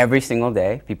every single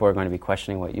day, people are going to be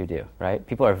questioning what you do, right?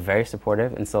 People are very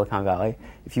supportive in Silicon Valley.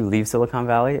 If you leave Silicon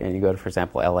Valley and you go to, for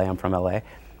example, LA, I'm from LA,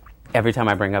 every time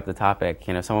I bring up the topic,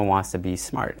 someone wants to be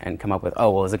smart and come up with,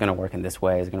 is it going to work in this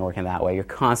way? Is it going to work in that way? You're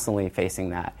constantly facing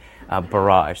that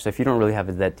barrage. So if you don't really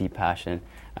have that deep passion,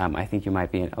 I think you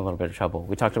might be in a little bit of trouble.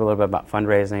 We talked a little bit about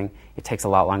fundraising. It takes a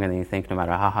lot longer than you think, no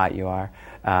matter how hot you are.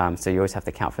 So you always have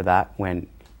to count for that when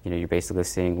you're basically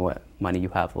seeing what money you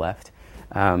have left.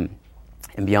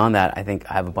 And beyond that, I think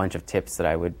I have a bunch of tips that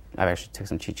I've actually took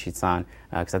some cheat sheets on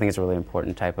because I think it's a really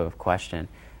important type of question.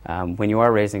 When you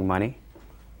are raising money,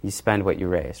 you spend what you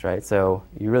raise, right? So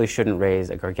you really shouldn't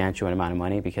raise a gargantuan amount of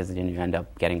money because then you end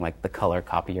up getting like the color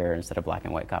copier instead of black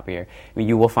and white copier. I mean,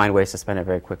 you will find ways to spend it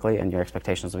very quickly and your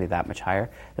expectations will be that much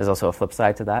higher. There's also a flip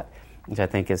side to that, which I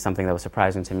think is something that was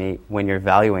surprising to me when you're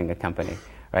valuing a company,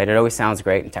 right? It always sounds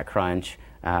great in TechCrunch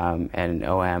and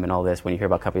OM and all this when you hear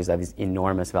about companies that have these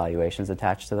enormous valuations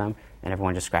attached to them and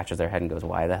everyone just scratches their head and goes,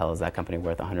 why the hell is that company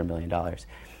worth $100 million?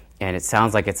 And it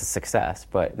sounds like it's a success,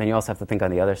 but then you also have to think on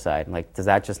the other side, like, does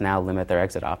that just now limit their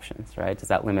exit options, right? Does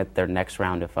that limit their next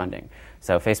round of funding?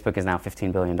 So Facebook is now a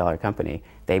 $15 billion company.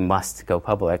 They must go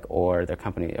public or their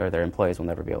company or their employees will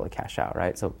never be able to cash out,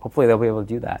 right? So hopefully they'll be able to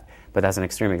do that. But as an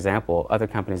extreme example, other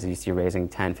companies that you see raising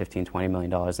 $10, $15, $20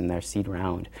 million in their seed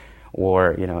round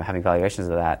or, having valuations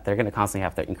of that, they're going to constantly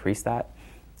have to increase that.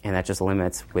 And that just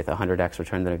limits with a 100x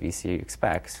return that a VC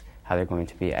expects how they're going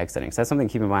to be exiting. So that's something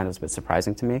to keep in mind that was a bit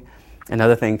surprising to me.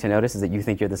 Another thing to notice is that you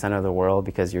think you're the center of the world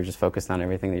because you're just focused on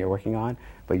everything that you're working on,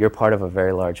 but you're part of a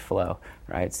very large flow,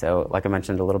 right? So like I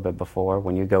mentioned a little bit before,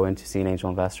 when you go in to see an angel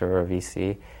investor or a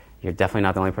VC, you're definitely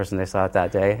not the only person they saw it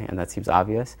that day, and that seems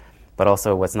obvious. But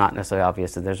also what's not necessarily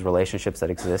obvious is there's relationships that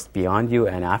exist beyond you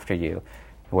and after you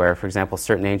where, for example,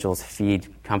 certain angels feed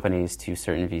companies to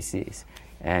certain VCs.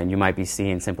 And you might be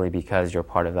seen simply because you're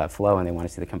part of that flow and they want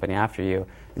to see the company after you.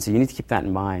 And so you need to keep that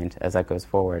in mind as that goes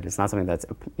forward. It's not something that's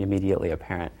immediately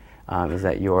apparent, is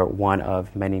that you're one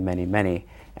of many, many, many,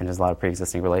 and there's a lot of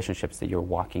pre-existing relationships that you're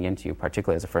walking into,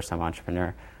 particularly as a first-time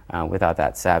entrepreneur, without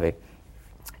that savvy.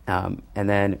 And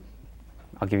then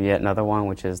I'll give you yet another one,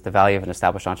 which is the value of an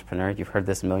established entrepreneur. You've heard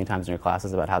this a million times in your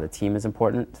classes about how the team is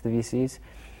important to the VCs.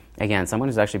 Again, someone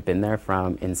who's actually been there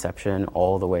from inception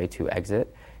all the way to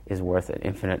exit is worth an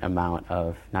infinite amount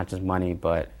of not just money,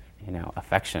 but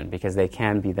affection, because they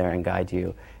can be there and guide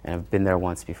you and have been there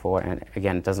once before. And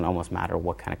again, it doesn't almost matter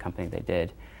what kind of company they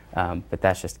did, but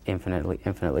that's just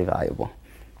infinitely valuable.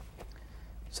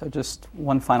 So just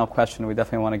one final question. We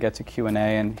definitely want to get to Q&A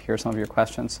and hear some of your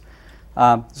questions.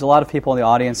 There's a lot of people in the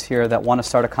audience here that want to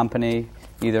start a company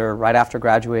either right after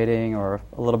graduating or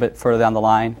a little bit further down the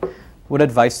line. What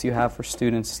advice do you have for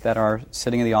students that are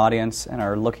sitting in the audience and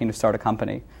are looking to start a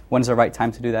company? When's the right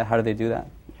time to do that? How do they do that?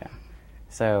 Yeah.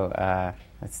 So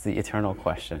that's the eternal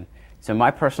question. So my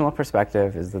personal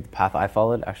perspective is that the path I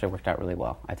followed actually worked out really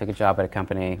well. I took a job at a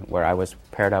company where I was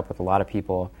paired up with a lot of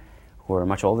people who were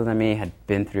much older than me, had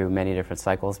been through many different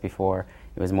cycles before.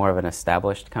 It was more of an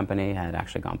established company, had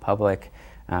actually gone public.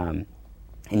 And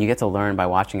you get to learn by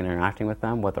watching and interacting with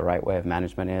them what the right way of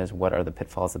management is, what are the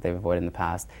pitfalls that they've avoided in the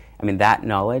past. I mean, that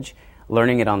knowledge,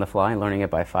 learning it on the fly and learning it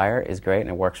by fire is great, and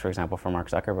it works, for example, for Mark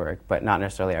Zuckerberg, but not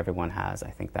necessarily everyone has,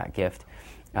 I think, that gift.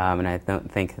 And I don't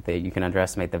think that you can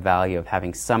underestimate the value of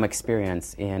having some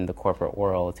experience in the corporate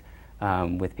world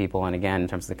with people, and again, in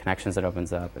terms of the connections it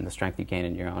opens up and the strength you gain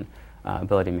in your own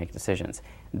ability to make decisions.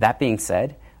 That being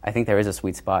said, I think there is a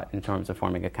sweet spot in terms of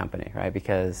forming a company, right?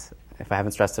 Because if I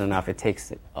haven't stressed it enough, it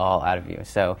takes it all out of you.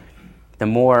 So the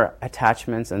more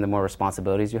attachments and the more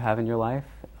responsibilities you have in your life,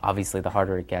 obviously the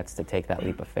harder it gets to take that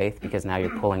leap of faith, because now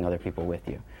you're pulling other people with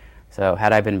you. So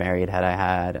had I been married, had I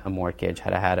had a mortgage,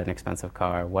 had I had an expensive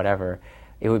car, whatever,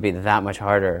 it would be that much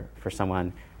harder for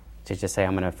someone to just say,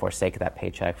 I'm going to forsake that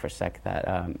paycheck, forsake that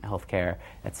health care,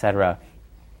 et cetera,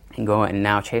 and go and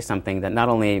now chase something that not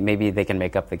only maybe they can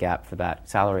make up the gap for that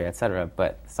salary, et cetera,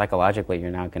 but psychologically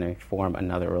you're now going to form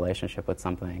another relationship with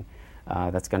something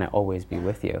that's going to always be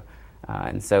with you.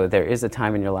 And so there is a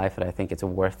time in your life that I think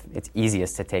it's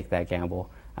easiest to take that gamble.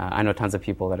 I know tons of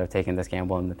people that have taken this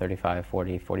gamble in the 35,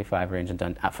 40, 45 range and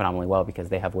done phenomenally well because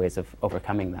they have ways of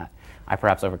overcoming that. I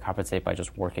perhaps overcompensate by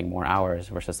just working more hours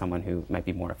versus someone who might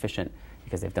be more efficient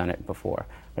because they've done it before.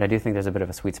 But I do think there's a bit of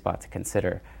a sweet spot to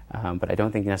consider. But I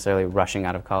don't think necessarily rushing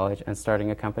out of college and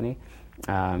starting a company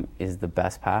is the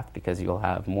best path, because you'll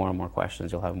have more and more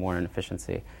questions, you'll have more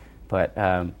inefficiency. But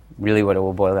really what it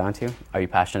will boil down to, are you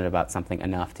passionate about something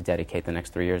enough to dedicate the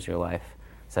next 3 years of your life,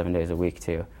 7 days a week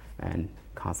to, and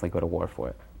constantly go to war for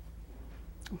it?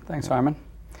 Thanks, Armen.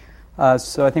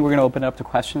 So I think we're going to open it up to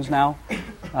questions now.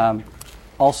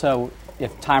 Also,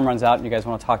 if time runs out and you guys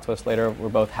want to talk to us later, we're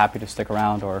both happy to stick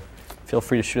around, or feel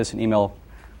free to shoot us an email.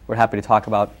 We're happy to talk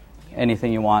about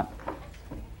anything you want.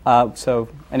 So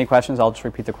any questions? I'll just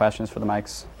repeat the questions for the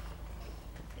mics.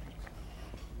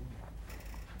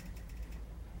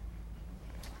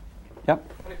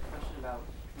 Yep. I had a question about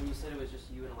when you said it was just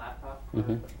you and a laptop for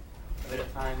a bit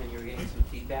of time and you were getting some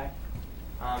feedback.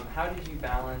 How did you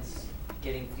balance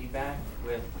getting feedback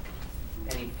with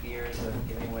any fears of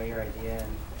giving away your idea?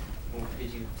 And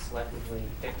did you selectively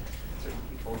pick certain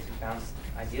people to bounce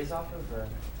ideas off of, or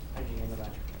how did you handle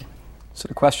that? So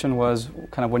the question was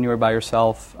kind of when you were by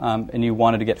yourself and you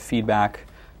wanted to get feedback,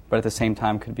 but at the same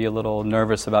time could be a little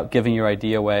nervous about giving your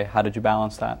idea away. How did you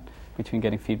balance that between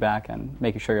getting feedback and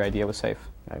making sure your idea was safe?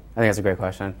 I think that's a great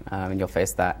question, and you'll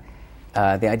face that.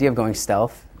 The idea of going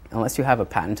stealth, unless you have a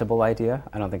patentable idea,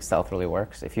 I don't think stealth really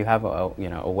works. If you have a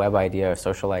web idea, a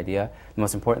social idea, the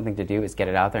most important thing to do is get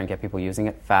it out there and get people using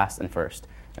it fast and first,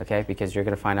 okay? Because you're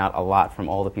going to find out a lot from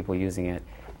all the people using it,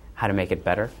 how to make it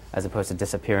better, as opposed to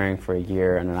disappearing for a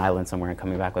year on an island somewhere and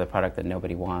coming back with a product that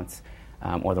nobody wants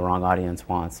or the wrong audience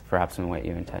wants, perhaps in what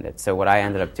you intended. So what I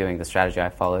ended up doing, the strategy I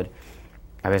followed,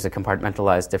 I basically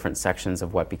compartmentalized different sections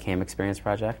of what became Experience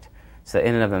Project. So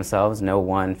in and of themselves, no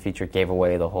one feature gave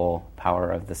away the whole power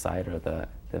of the site or the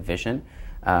vision.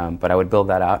 But I would build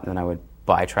that out, and then I would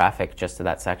buy traffic just to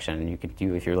that section. And you could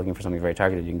do, if you're looking for something very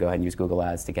targeted, you can go ahead and use Google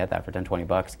Ads to get that for $10,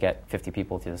 $20, get 50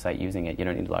 people to the site using it. You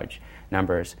don't need large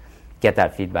numbers. Get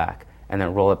that feedback, and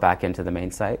then roll it back into the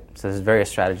main site. So there's various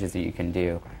strategies that you can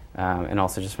do. And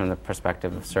also just from the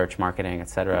perspective of search, marketing, et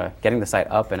cetera, getting the site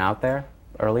up and out there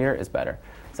earlier is better.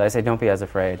 So I say don't be as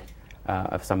afraid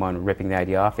of someone ripping the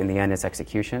idea off. In the end, it's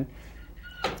execution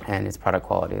and it's product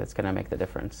quality that's going to make the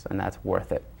difference, and that's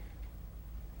worth it.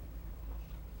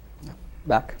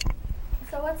 back.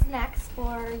 So what's next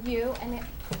for you,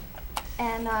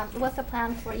 and what's the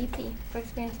plan for EP, for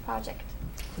Experience Project?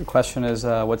 The question is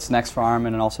what's next for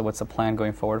Armen, and also what's the plan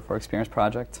going forward for Experience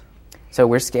Project? So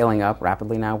we're scaling up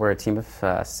rapidly now. We're a team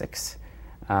of 6.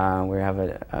 We have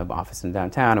an office in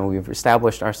downtown, and we've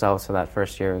established ourselves for that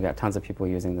first year. We've got tons of people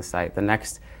using the site. The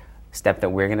next step that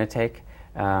we're going to take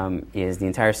is the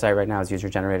entire site right now is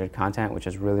user-generated content, which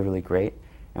is really, really great,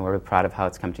 and we're really proud of how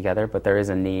it's come together. But there is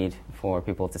a need for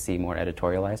people to see more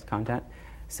editorialized content.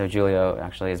 So Julio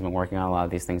actually has been working on a lot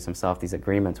of these things himself, these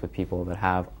agreements with people that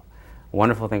have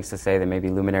wonderful things to say. They may be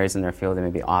luminaries in their field, they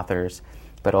may be authors,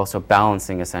 but also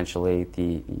balancing essentially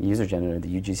the user-generated,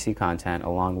 the UGC content,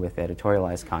 along with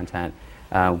editorialized content.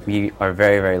 We are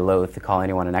very, very loath to call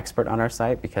anyone an expert on our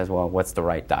site because, well, what's the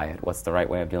right diet? What's the right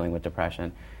way of dealing with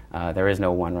depression? There is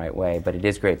no one right way, but it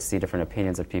is great to see different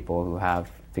opinions of people who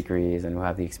have degrees and who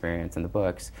have the experience in the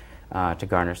books to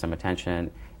garner some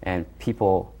attention. And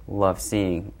people love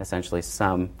seeing essentially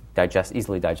some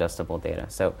easily digestible data.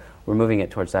 So we're moving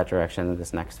it towards that direction in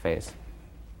this next phase.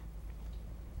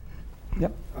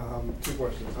 Yep. 2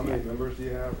 questions. How many members do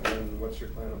you have, and what's your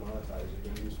plan to monetize? Are you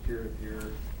going to use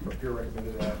peer-to-peer or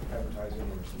peer-recommended advertising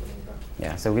or something like that?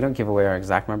 Yeah, so we don't give away our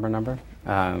exact member number,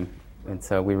 and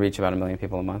so we reach about 1 million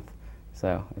people a month.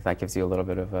 So if that gives you a little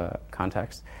bit of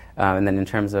context. And then in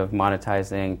terms of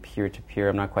monetizing peer-to-peer,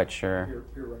 I'm not quite sure.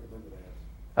 Peer-recommended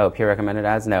ads. Oh, peer-recommended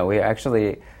ads? No,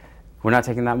 we're not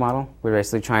taking that model. We're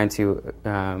basically trying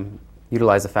to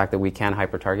utilize the fact that we can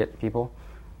hyper-target people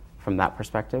from that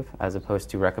perspective, as opposed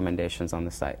to recommendations on the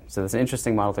site. So it's an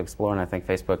interesting model to explore, and I think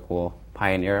Facebook will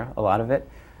pioneer a lot of it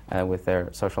with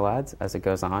their social ads as it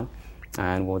goes on,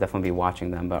 and we'll definitely be watching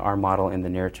them. But our model in the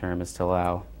near term is to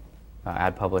allow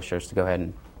ad publishers to go ahead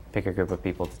and pick a group of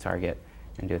people to target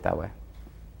and do it that way.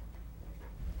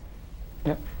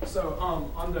 Yep. So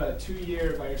on the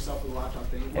 2-year by yourself with a laptop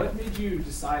thing, what made you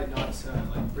decide not to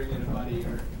bring in a buddy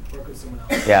or work with someone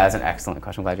else? Yeah, that's an excellent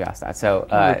question. I'm glad you asked that. So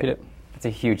Can you repeat it? It's a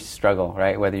huge struggle,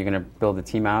 right? Whether you're going to build a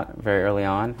team out very early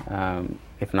on,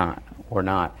 if not, or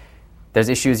not. There's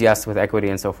issues, yes, with equity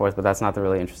and so forth, but that's not the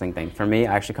really interesting thing. For me,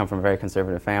 I actually come from a very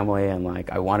conservative family, and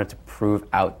I wanted to prove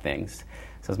out things.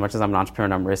 So as much as I'm an entrepreneur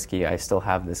and I'm risky, I still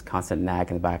have this constant nag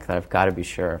in the back that I've got to be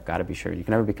sure, I've got to be sure. You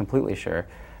can never be completely sure.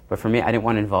 But for me, I didn't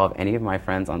want to involve any of my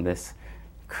friends on this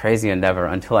crazy endeavor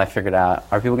until I figured out,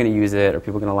 are people going to use it? Are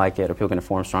people going to like it? Are people going to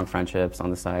form strong friendships on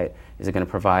the site? Is it going to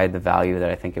provide the value that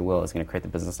I think it will? Is it going to create the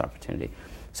business opportunity?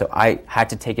 So I had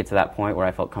to take it to that point where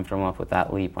I felt comfortable enough with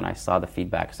that leap when I saw the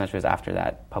feedback. Essentially, it was after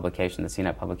that publication, the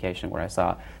CNET publication, where I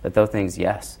saw that those things,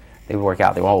 yes, they would work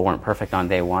out. They all weren't perfect on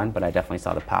day one, but I definitely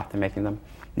saw the path to making them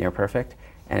near perfect.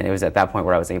 And it was at that point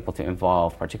where I was able to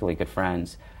involve particularly good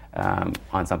friends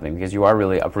on something, because you are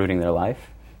really uprooting their life.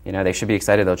 They should be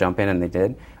excited, they'll jump in, and they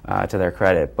did, to their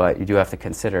credit, but you do have to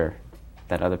consider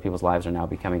that other people's lives are now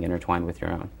becoming intertwined with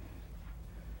your own.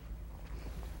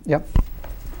 Yep.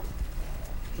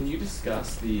 Can you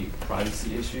discuss the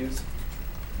privacy issues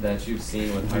that you've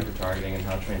seen with hyper-targeting and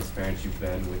how transparent you've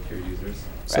been with your users?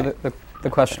 So Right. the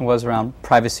question was around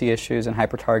privacy issues and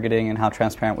hyper-targeting and how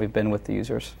transparent we've been with the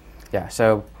users. Yeah,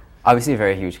 so obviously a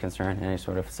very huge concern in any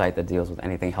sort of site that deals with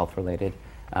anything health-related.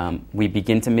 We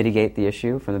begin to mitigate the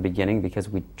issue from the beginning because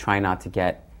we try not to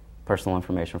get personal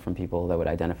information from people that would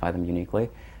identify them uniquely.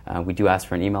 We do ask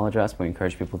for an email address, but we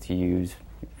encourage people to use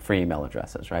free email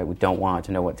addresses, right? We don't want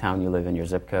to know what town you live in, your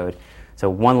zip code. So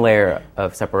one layer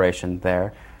of separation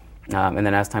there. And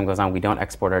then as time goes on, we don't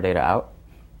export our data out,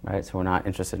 right? So we're not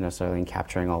interested necessarily in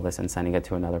capturing all this and sending it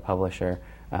to another publisher.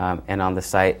 And on the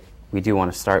site, we do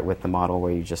want to start with the model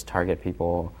where you just target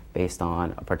people based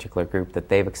on a particular group that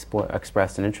they've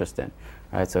expressed an interest in.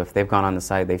 Right? So if they've gone on the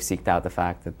site, they've seeked out the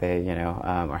fact that they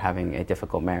are having a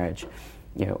difficult marriage.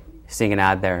 Seeing an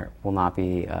ad there will not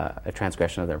be a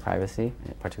transgression of their privacy,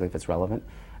 particularly if it's relevant.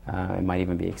 It might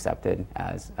even be accepted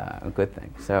as a good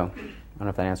thing. So I don't know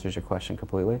if that answers your question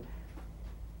completely.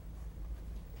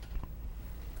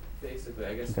 Basically,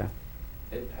 I guess, Okay.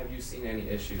 Have you seen any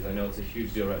issues? I know it's a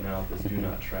huge deal right now with this do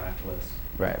not track list.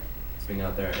 Right. It's being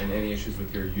out there, and any issues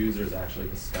with your users actually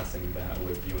discussing that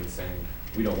with you and saying,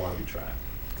 we don't want to be tracked?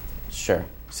 Sure.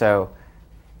 So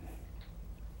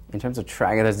in terms of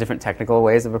tracking, there's different technical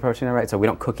ways of approaching it, right? So we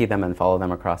don't cookie them and follow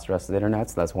them across the rest of the internet,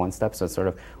 so that's one step. So it's sort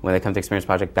of, when they come to Experience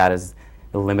Project, that is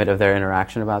the limit of their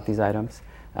interaction about these items.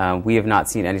 We have not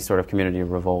seen any sort of community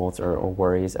revolts or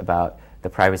worries about the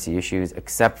privacy issues,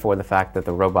 except for the fact that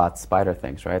the robots spider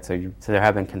things, right? So there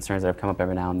have been concerns that have come up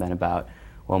every now and then about,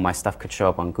 well, my stuff could show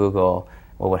up on Google,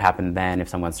 what would happen then if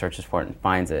someone searches for it and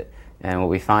finds it. And what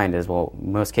we find is, well,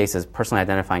 in most cases, personally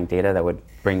identifying data that would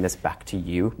bring this back to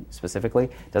you specifically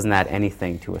doesn't add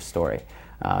anything to a story,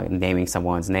 naming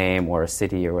someone's name or a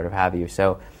city or whatever have you.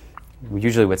 So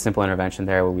usually with simple intervention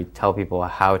there, where we tell people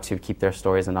how to keep their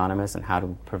stories anonymous and how to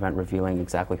prevent revealing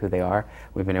exactly who they are,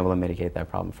 we've been able to mitigate that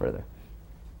problem further.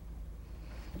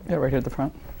 Yeah, right here at the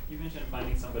front. You mentioned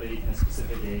finding somebody in a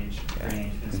specific age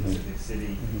range, in a specific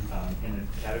city, in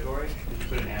a category. Did you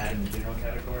put an ad in the general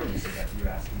category? You said that you were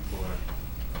asking for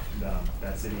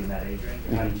that city in that age range?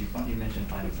 Or how did you mentioned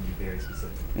finding something very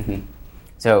specific?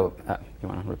 So, you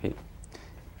want to repeat?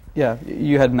 Yeah,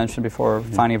 you had mentioned before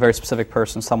finding a very specific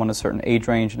person, someone in a certain age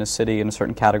range, in a city, in a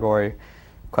certain category.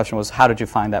 The question was, how did you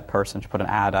find that person? Did you put an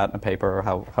ad out in a paper, or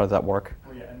how does that work?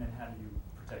 Well, yeah, and then how do you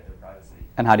protect their privacy?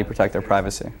 And how do you protect their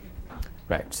privacy?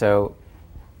 Right. So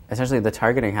essentially the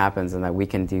targeting happens in that we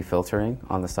can do filtering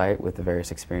on the site with the various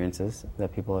experiences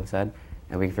that people have said,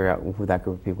 and we can figure out who that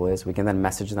group of people is. We can then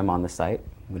message them on the site.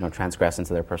 We don't transgress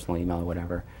into their personal email or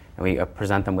whatever, and we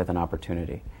present them with an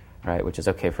opportunity, right? Which is,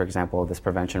 okay, for example, this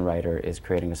prevention writer is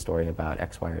creating a story about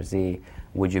X, Y, or Z.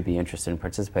 Would you be interested in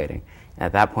participating? And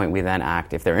at that point, we then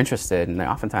act, if they're interested, and they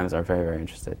oftentimes are very, very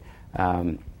interested,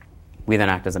 we then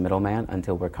act as a middleman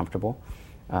until we're comfortable.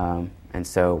 And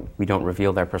so we don't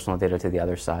reveal their personal data to the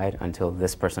other side until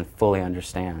this person fully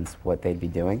understands what they'd be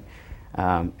doing.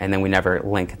 And then we never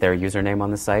link their username on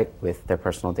the site with their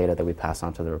personal data that we pass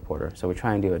on to the reporter. So we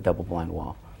try and do a double-blind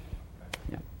wall.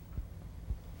 Yeah.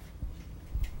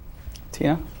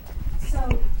 Tina?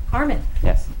 So, Armen,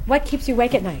 Yes. what keeps you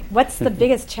awake at night? What's the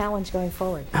biggest challenge going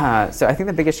forward? So I think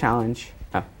the biggest challenge...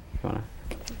 Oh, you want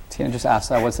to... Tina just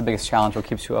asked, what's the biggest challenge? What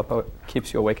keeps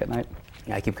you awake at night?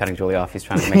 Yeah, I keep cutting Julio off. He's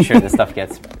trying to make sure this stuff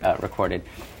gets recorded.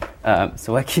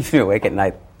 So what keeps me awake at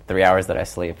night? 3 hours that I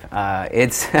sleep.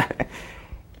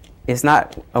 It's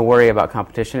not a worry about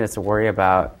competition. It's a worry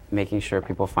about making sure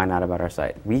people find out about our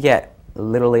site. We get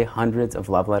literally hundreds of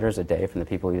love letters a day from the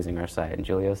people using our site. And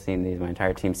Julio's seen these. My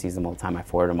entire team sees them all the time. I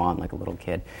forward them on like a little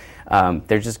kid.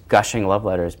 They're just gushing love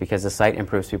letters because the site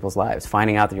improves people's lives.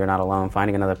 Finding out that you're not alone,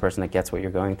 finding another person that gets what you're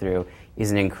going through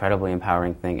is an incredibly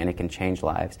empowering thing, and it can change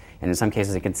lives. And in some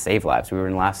cases, it can save lives. We were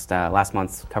in last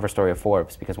month's cover story of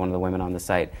Forbes because one of the women on the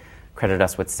site credited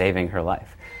us with saving her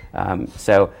life.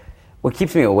 So what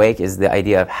keeps me awake is the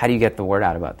idea of how do you get the word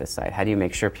out about this site? How do you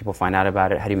make sure people find out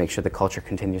about it? How do you make sure the culture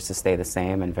continues to stay the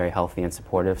same and very healthy and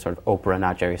supportive? Sort of Oprah,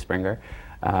 not Jerry Springer,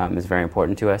 is very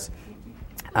important to us.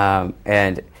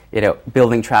 And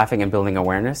building traffic and building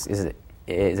awareness is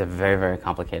a very, very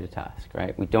complicated task,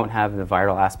 right? We don't have the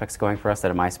viral aspects going for us that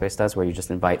a MySpace does, where you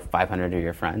just invite 500 of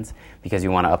your friends because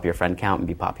you want to up your friend count and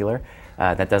be popular.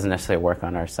 That doesn't necessarily work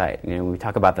on our site. We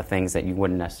talk about the things that you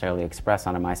wouldn't necessarily express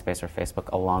on a MySpace or Facebook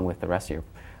along with the rest of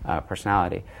your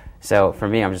personality. So for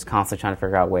me, I'm just constantly trying to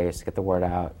figure out ways to get the word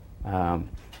out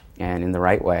and in the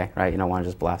right way, right? You don't want to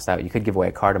just blast out. You could give away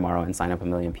a car tomorrow and sign up 1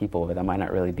 million people, but that might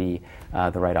not really be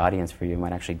the right audience for you. It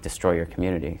might actually destroy your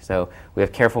community. So we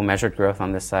have careful, measured growth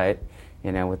on this site.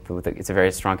 It's a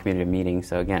very strong community of meetings.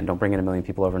 So again, don't bring in 1 million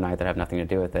people overnight that have nothing to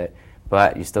do with it,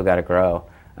 but you still got to grow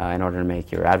in order to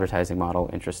make your advertising model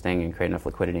interesting and create enough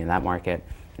liquidity in that market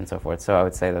and so forth. So I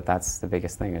would say that that's the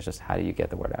biggest thing, is just how do you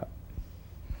get the word out.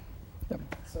 Yep.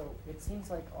 So it seems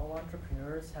like all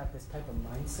entrepreneurs have this type of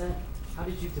mindset. How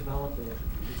did you develop it in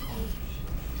college?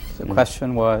 So the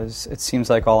question was, it seems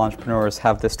like all entrepreneurs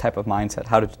have this type of mindset.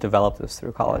 How did you develop this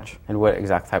through college? And what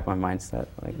exact type of mindset?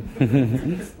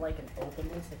 It's like an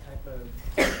openness, a type of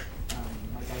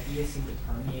ideas seem to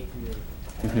permeate through your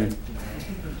head.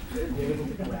 You're able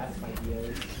to grasp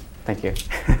ideas. Thank you.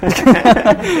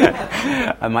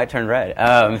 I might turn red.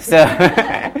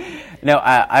 No,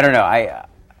 I don't know.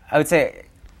 I would say,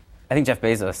 I think Jeff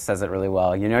Bezos says it really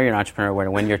well. You're an entrepreneur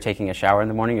when you're taking a shower in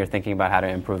the morning, you're thinking about how to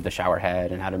improve the shower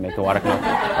head and how to make the water come up,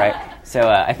 right? So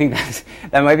I think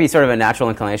that might be sort of a natural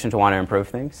inclination to want to improve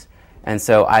things. And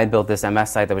so I built this MS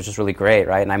site that was just really great,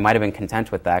 right? And I might have been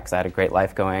content with that because I had a great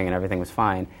life going and everything was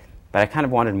fine. But I kind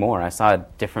of wanted more. I saw a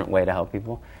different way to help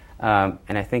people. And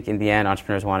I think in the end,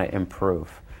 entrepreneurs want to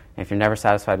improve. And if you're never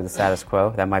satisfied with the status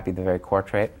quo, that might be the very core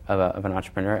trait of an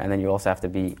entrepreneur. And then you also have to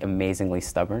be amazingly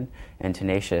stubborn and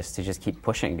tenacious to just keep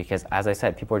pushing. Because as I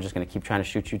said, people are just going to keep trying to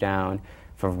shoot you down.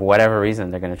 For whatever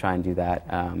reason, they're going to try and do that.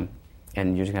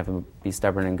 And you're just going to have to be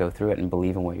stubborn and go through it and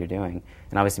believe in what you're doing.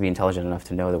 And obviously be intelligent enough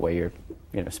to know that what you're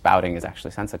spouting is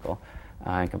actually sensical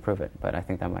and can prove it. But I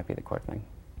think that might be the core thing.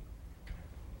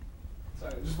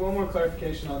 Sorry, just one more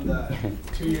clarification on the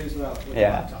 2 years with the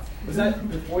Yeah. laptop. Was that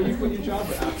before you quit your job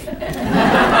or after?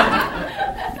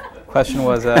 Question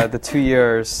was the 2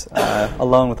 years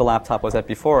alone with the laptop, was that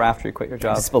before or after you quit your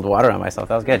job? I just spilled water on myself.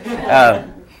 That was good.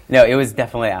 No, it was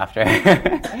definitely after.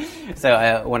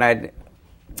 So when I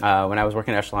was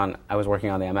working at Echelon, I was working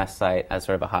on the MS site as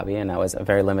sort of a hobby, and that was a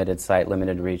very limited site,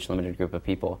 limited reach, limited group of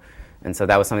people. And so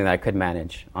that was something that I could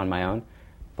manage on my own.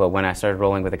 But when I started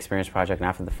rolling with Experience Project, and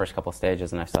after the first couple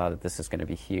stages, and I saw that this is going to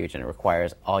be huge and it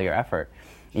requires all your effort,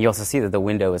 and you also see that the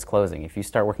window is closing. If you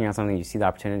start working on something, you see the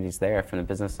opportunities there from the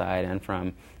business side and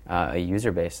from a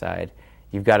user-based side,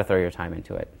 you've got to throw your time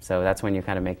into it. So that's when you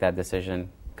kind of make that decision,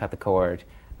 cut the cord,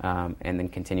 and then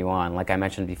continue on. Like I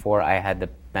mentioned before, I had the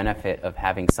benefit of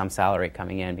having some salary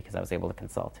coming in because I was able to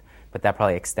consult. But that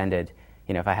probably extended.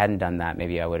 If I hadn't done that,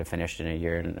 maybe I would have finished in a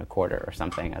year and a quarter or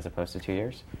something as opposed to 2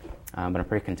 years. But I'm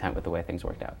pretty content with the way things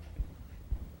worked out.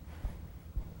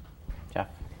 Jeff?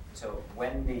 So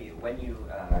when you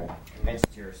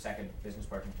convinced your second business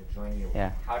partner to join you,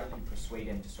 how did you persuade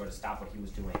him to sort of stop what he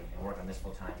was doing and work on this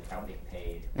full time without getting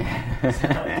paid?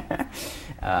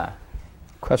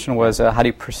 Question was, how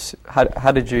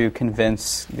did you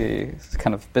convince the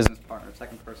kind of business partner,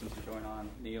 second person to join on,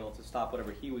 Neil, to stop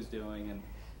whatever he was doing and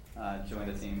join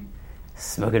the team?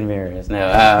 Smoke and mirrors. No,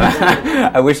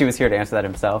 I wish he was here to answer that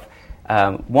himself.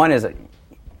 One is,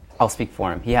 I'll speak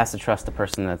for him. He has to trust the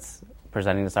person that's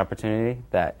presenting this opportunity.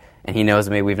 And he knows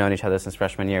me. We've known each other since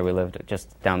freshman year. We lived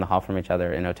just down the hall from each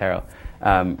other in Otero.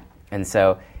 And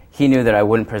so he knew that I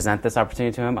wouldn't present this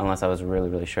opportunity to him unless I was really,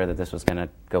 really sure that this was going to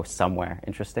go somewhere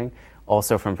interesting.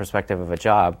 Also, from perspective of a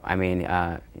job, I mean,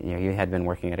 he had been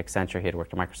working at Accenture, he had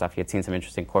worked at Microsoft, he had seen some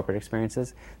interesting corporate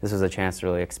experiences. This was a chance to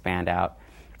really expand out.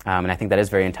 And I think that is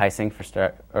very enticing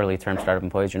for early-term startup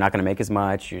employees. You're not going to make as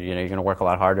much. You're going to work a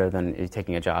lot harder than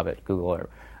taking a job at Google or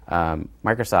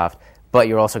Microsoft, but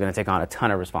you're also going to take on a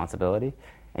ton of responsibility.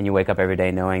 And you wake up every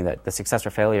day knowing that the success or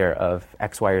failure of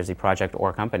X, Y, or Z project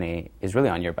or company is really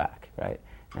on your back, right?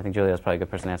 And I think Julio is probably a good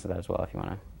person to answer that as well if you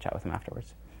want to chat with him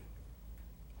afterwards.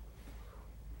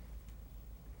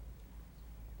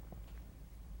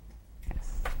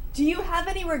 Do you have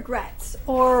any regrets,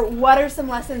 or what are some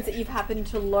lessons that you've happened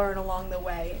to learn along the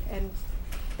way, and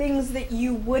things that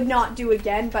you would not do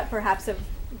again, but perhaps have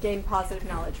gained positive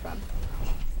knowledge from?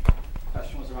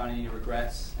 Question was around any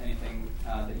regrets, anything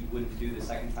that you wouldn't do the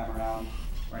second time around,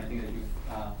 or anything that you've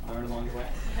learned along the way?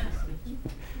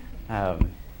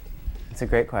 It's a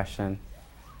great question.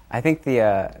 I think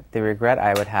the regret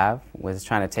I would have was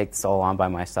trying to take this all on by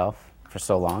myself for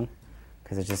so long,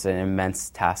 because it's just an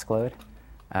immense task load.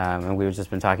 And we've just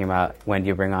been talking about when do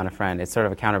you bring on a friend. It's sort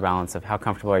of a counterbalance of how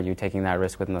comfortable are you taking that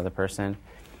risk with another person.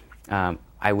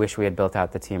 I wish we had built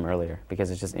out the team earlier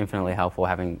because it's just infinitely helpful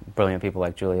having brilliant people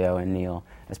like Julio and Neil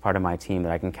as part of my team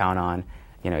that I can count on.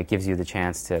 It gives you the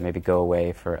chance to maybe go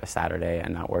away for a Saturday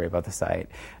and not worry about the site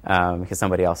because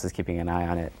somebody else is keeping an eye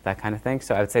on it, that kind of thing.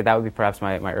 So I would say that would be perhaps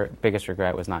my biggest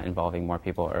regret was not involving more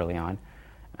people early on.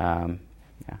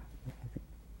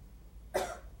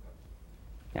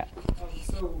 Yeah.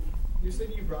 So you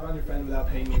said you brought on your friend without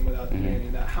paying him, without doing any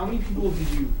of that. How many people did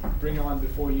you bring on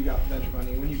before you got venture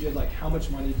funding? When you did, how much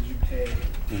money did you pay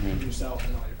yourself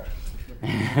and all your friends?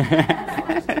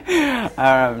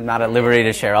 I'm not at liberty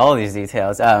to share all of these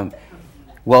details.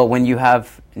 Well, when you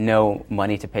have no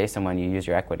money to pay someone, you use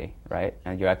your equity, right?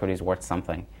 And your equity is worth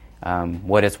something.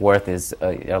 What it's worth is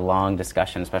a long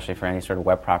discussion, especially for any sort of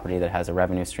web property that has a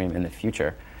revenue stream in the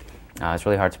future. It's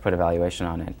really hard to put a valuation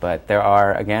on it. But there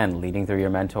are, again, leading through your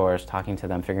mentors, talking to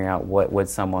them, figuring out what would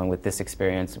someone with this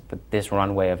experience, with this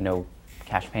runway of no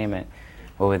cash payment,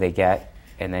 what would they get?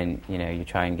 And then, you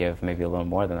try and give maybe a little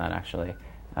more than that, actually,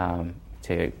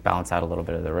 to balance out a little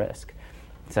bit of the risk.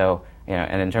 So,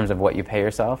 and in terms of what you pay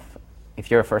yourself, if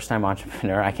you're a first-time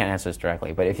entrepreneur, I can't answer this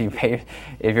directly, but if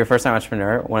you're a first-time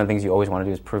entrepreneur, one of the things you always want to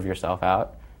do is prove yourself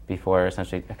out before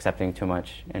essentially accepting too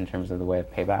much in terms of the way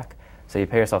of payback. So you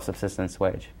pay yourself subsistence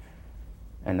wage,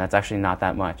 and that's actually not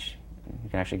that much. You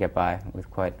can actually get by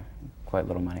with quite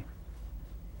little money.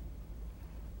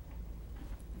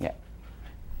 Yeah.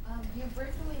 You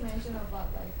briefly mentioned about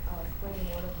spreading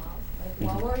word of mouth.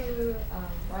 What were your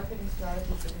marketing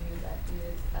strategies that you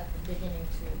used at the beginning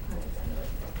to kind of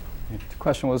generate? The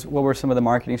question was, what were some of the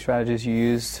marketing strategies you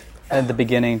used at the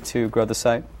beginning to grow the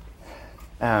site?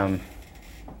 Sort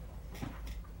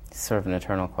of an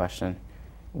eternal question.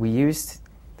 We used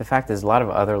the fact there's a lot of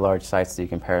other large sites that you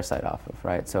can parasite off of,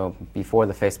 right? So before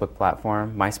the Facebook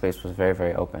platform, MySpace was very,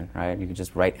 very open, right? You could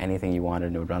just write anything you wanted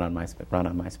and it would run on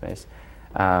MySpace.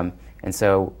 And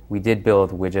so we did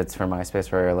build widgets for MySpace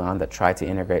very early on that tried to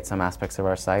integrate some aspects of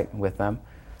our site with them.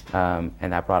 And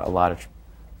that brought a lot of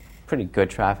pretty good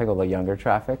traffic, although younger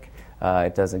traffic.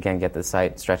 It does, again, get the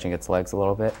site stretching its legs a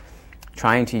little bit.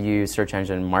 trying to use search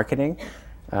engine marketing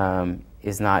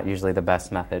is not usually the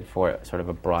best method for sort of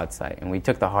a broad site. And we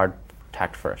took the hard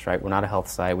tact first, right? We're not a health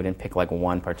site. We didn't pick like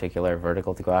one particular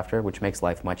vertical to go after, which makes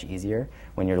life much easier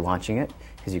when you're launching it,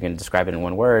 because you can describe it in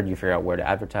one word, you figure out where to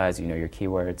advertise, you know your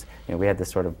keywords. You know, we had this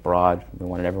sort of broad, we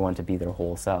wanted everyone to be their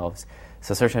whole selves.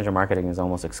 So search engine marketing is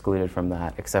almost excluded from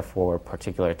that, except for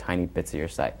particular tiny bits of your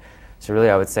site. So really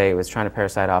I would say it was trying to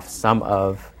parasite off some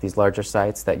of these larger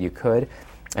sites that you could.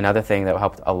 Another thing that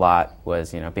helped a lot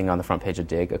was, you know, being on the front page of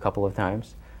Dig a couple of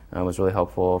times was really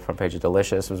helpful. Front page of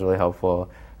Delicious was really helpful.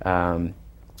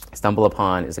 Stumble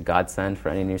Upon is a godsend for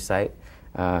any new site.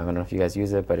 I don't know if you guys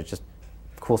use it, but it's just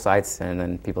cool sites, and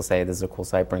then people say this is a cool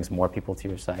site, brings more people to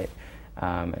your site,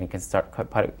 and can start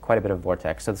quite a bit of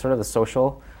vortex. So sort of the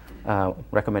social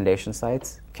recommendation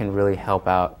sites can really help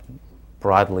out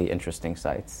broadly interesting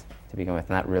sites to begin with,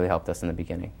 and that really helped us in the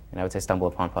beginning. And I would say Stumble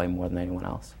Upon probably more than anyone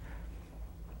else.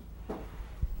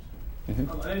 I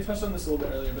know you touched on this a little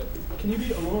bit earlier, but can you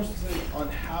be a little more specific on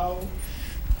how,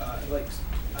 like,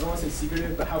 I don't want to say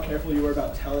secretive, but how careful you were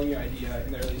about telling your idea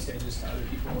in the early stages to other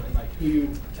people, and like who you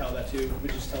would tell that to?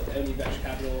 Would you just tell any venture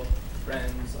capital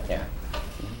friends? Like, yeah.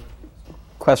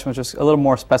 Question was just a little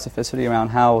more specificity around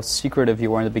how secretive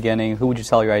you were in the beginning. Who would you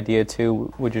tell your idea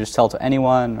to? Would you just tell to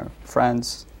anyone or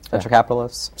friends, venture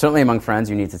capitalists? Certainly among friends,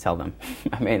 you need to tell them.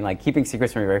 I mean, like keeping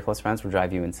secrets from your very close friends would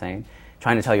drive you insane.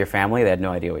 Trying to tell your family, they had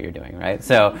no idea what you're doing, right?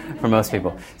 So for most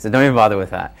people. So don't even bother with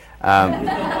that.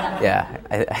 Yeah,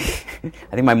 I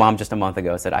think my mom just a month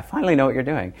ago said, I finally know what you're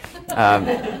doing.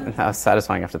 That was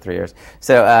satisfying after 3 years.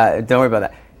 So don't worry about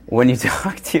that. When you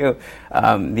talk to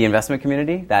the investment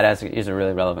community, that is a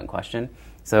really relevant question.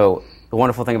 So the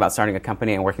wonderful thing about starting a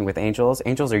company and working with angels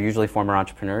are usually former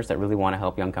entrepreneurs that really want to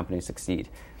help young companies succeed.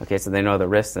 Okay, so they know the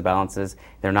risks, the balances.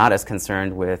 They're not as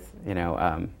concerned with,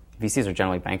 VCs are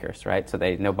generally bankers, right? So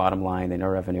they know bottom line, they know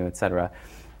revenue, et cetera.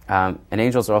 And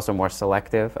angels are also more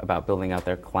selective about building out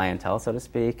their clientele, so to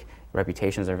speak.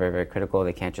 Reputations are very, very critical.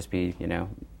 They can't just be,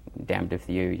 damned if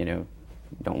you,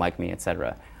 don't like me, et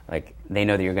cetera. Like, they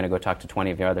know that you're going to go talk to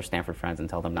 20 of your other Stanford friends and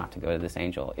tell them not to go to this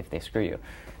angel if they screw you.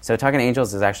 So talking to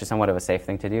angels is actually somewhat of a safe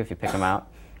thing to do if you pick them out.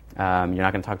 You're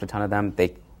not going to talk to a ton of them.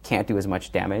 They can't do as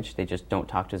much damage. They just don't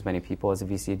talk to as many people as a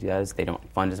VC does. They don't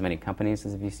fund as many companies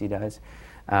as a VC does.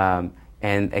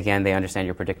 And again, they understand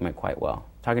your predicament quite well.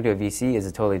 Talking to a VC is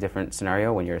a totally different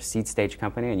scenario when you're a seed stage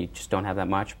company and you just don't have that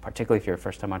much, particularly if you're a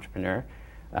first-time entrepreneur.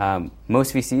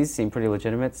 Most VCs seem pretty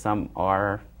legitimate. Some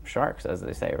are sharks, as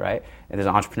they say, right? And there's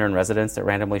an entrepreneur in residence that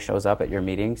randomly shows up at your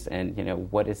meetings, and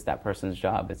what is that person's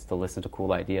job? It's to listen to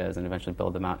cool ideas and eventually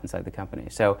build them out inside the company.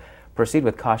 So proceed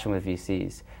with caution with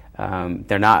VCs.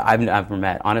 They're not. I've never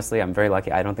met. Honestly, I'm very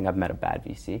lucky. I don't think I've met a bad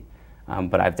VC,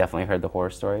 but I've definitely heard the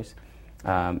horror stories.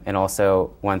 And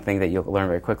also, one thing that you'll learn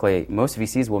very quickly: most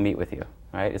VCs will meet with you.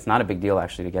 Right? It's not a big deal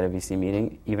actually to get a VC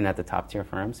meeting, even at the top tier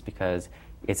firms, because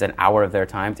it's an hour of their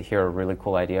time to hear a really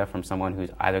cool idea from someone who's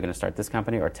either going to start this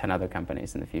company or 10 other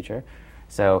companies in the future.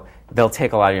 So they'll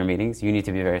take a lot of your meetings. You need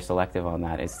to be very selective on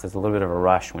that. There's a little bit of a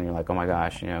rush when you're like, oh my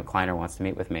gosh, Kleiner wants to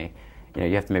meet with me.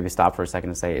 You have to maybe stop for a second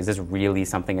and say, is this really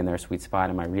something in their sweet spot?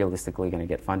 Am I realistically going to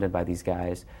get funded by these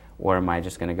guys? Or am I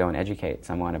just going to go and educate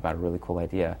someone about a really cool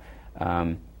idea?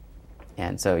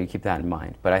 And so you keep that in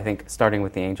mind. But I think starting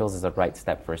with the angels is the right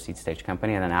step for a seed stage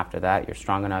company. And then after that, you're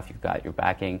strong enough, you've got your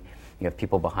backing, you have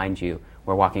people behind you,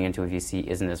 where walking into a VC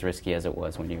isn't as risky as it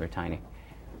was when you were tiny.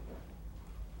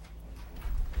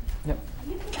 Yep.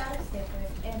 You came out of Stanford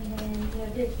and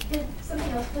then did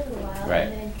something else for a little while, right.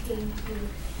 And then came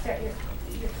to start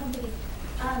your company.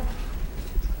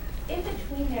 In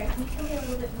between there, can you tell me a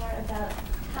little bit more about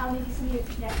how maybe some of your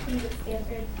connections at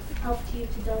Stanford helped you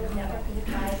to build a network of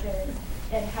advisors,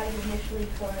 and how you initially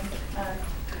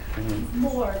formed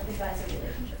more advisor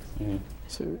relationships? Mm-hmm.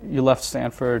 So you left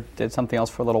Stanford, did something else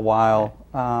for a little while.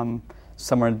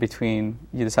 Somewhere in between,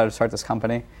 you decided to start this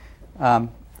company. The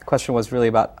question was really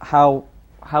about how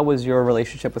was your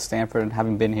relationship with Stanford and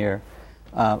having been here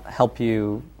help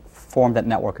you form that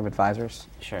network of advisors?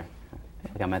 Sure. I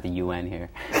feel like I'm at the UN here.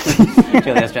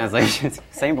 Julia's translations.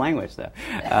 Same language, though.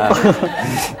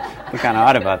 We're kind of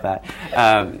odd about that.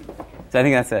 So I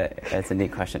think that's a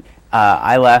neat question.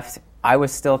 I left. I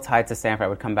was still tied to Stanford. I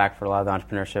would come back for a lot of the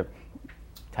entrepreneurship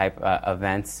type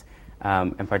events,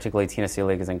 and particularly Tina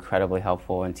Seelig is incredibly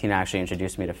helpful, and Tina actually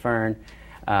introduced me to Fern.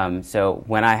 So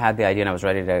when I had the idea and I was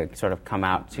ready to sort of come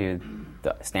out to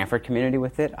the Stanford community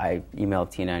with it, I emailed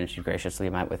Tina and she graciously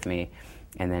met with me,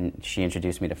 and then she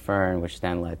introduced me to Fern, which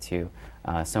then led to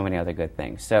so many other good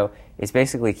things. So it's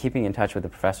basically keeping in touch with the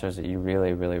professors that you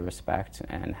really, really respect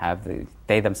and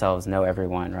they themselves know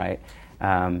everyone, right?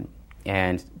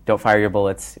 And don't fire your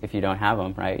bullets if you don't have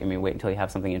them, right? I mean, wait until you have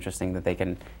something interesting that they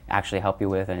can actually help you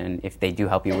with, and if they do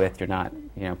help you with, you're not,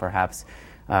 perhaps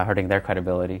hurting their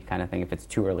credibility kind of thing if it's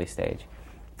too early stage.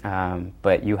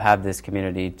 But you have this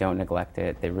community, don't neglect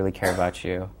it. They really care about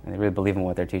you, and they really believe in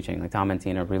what they're teaching. Like Tom and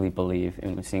Tina really believe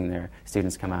in seeing their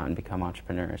students come out and become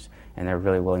entrepreneurs, and they're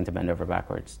really willing to bend over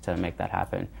backwards to make that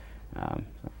happen.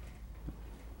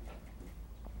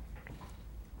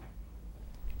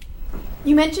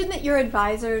 You mentioned that your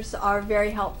advisors are very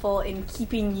helpful in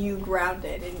keeping you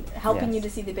grounded and helping you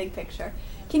to see the big picture.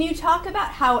 Can you talk about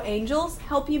how angels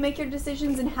help you make your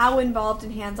decisions and how involved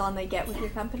and hands-on they get with your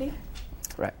company?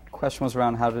 Right. The question was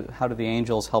around how do the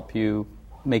angels help you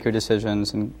make your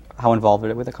decisions and how involved are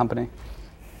they with the company?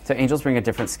 So angels bring a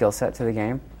different skill set to the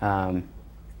game.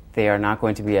 They are not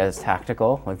going to be as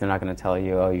tactical. Like, they're not going to tell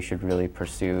you, oh, you should really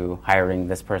pursue hiring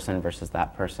this person versus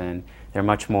that person. They're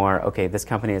much more, okay, this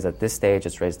company is at this stage,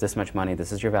 it's raised this much money,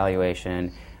 this is your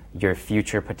valuation, your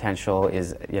future potential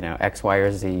is, X, Y,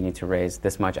 or Z, you need to raise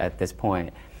this much at this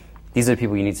point. These are the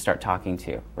people you need to start talking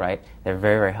to, right? They're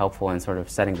very, very helpful in sort of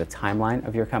setting the timeline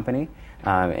of your company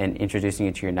and introducing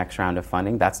you to your next round of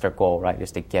funding. That's their goal, right,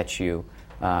 is to get you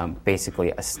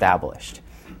basically established.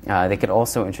 They could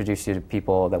also introduce you to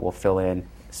people that will fill in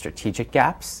strategic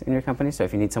gaps in your company. So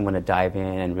if you need someone to dive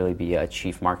in and really be a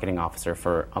chief marketing officer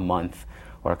for a month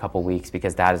or a couple weeks,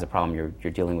 because that is a problem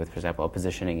you're dealing with, for example, a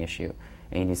positioning issue,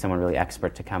 and you need someone really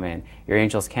expert to come in, your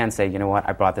angels can say, you know what,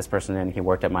 I brought this person in, he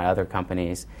worked at my other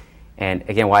companies. And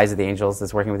again, why is it the angels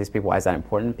that's working with these people? Why is that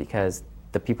important? Because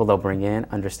the people they'll bring in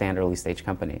understand early stage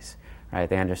companies, right?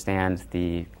 They understand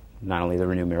not only the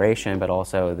remuneration, but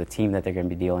also the team that they're going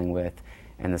to be dealing with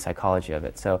and the psychology of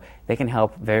it. So they can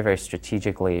help very, very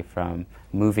strategically from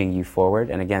moving you forward.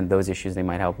 And again, those issues they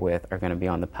might help with are going to be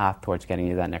on the path towards getting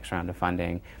you that next round of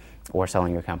funding or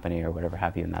selling your company or whatever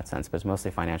have you in that sense. But it's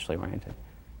mostly financially oriented.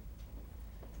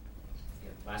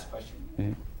 Last question.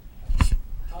 Mm-hmm.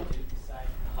 How do you decide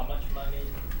how much money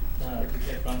to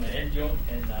get from the angel,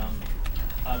 and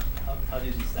how do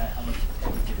you decide how much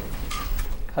to raise?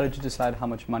 How did you decide how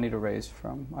much money to raise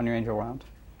on your angel round?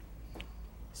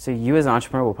 So you as an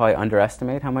entrepreneur will probably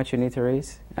underestimate how much you need to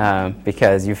raise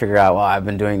because you figure out, well, I've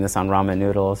been doing this on ramen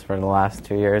noodles for the last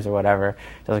 2 years or whatever.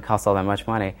 It doesn't cost all that much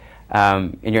money.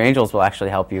 And your angels will actually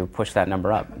help you push that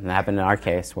number up. And that happened in our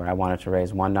case where I wanted to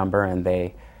raise one number and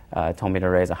they told me to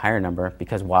raise a higher number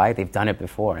because why? They've done it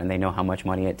before and they know how much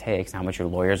money it takes, how much your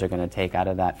lawyers are going to take out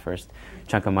of that first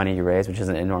chunk of money you raise, which is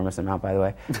an enormous amount, by the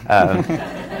way.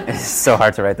 It's so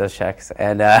hard to write those checks.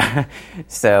 And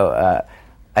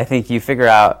I think you figure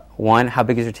out, one, how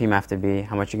big does your team have to be,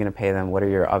 how much you're going to pay them, what are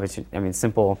your,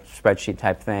 simple spreadsheet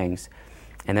type things.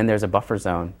 And then there's a buffer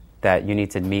zone that you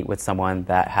need to meet with someone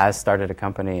that has started a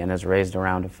company and has raised a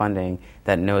round of funding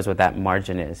that knows what that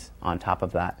margin is on top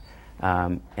of that.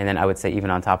 And then I would say even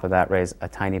on top of that, raise a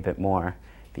tiny bit more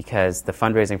because the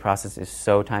fundraising process is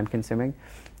so time consuming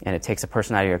and it takes a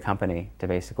person out of your company to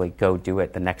basically go do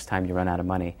it the next time you run out of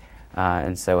money.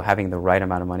 And so having the right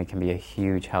amount of money can be a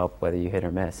huge help whether you hit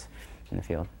or miss in the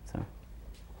field. So,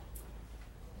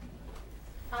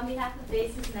 on behalf of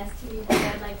Basis and STV,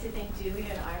 I'd like to thank Julio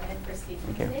and Armen for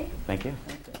speaking today. Thank you.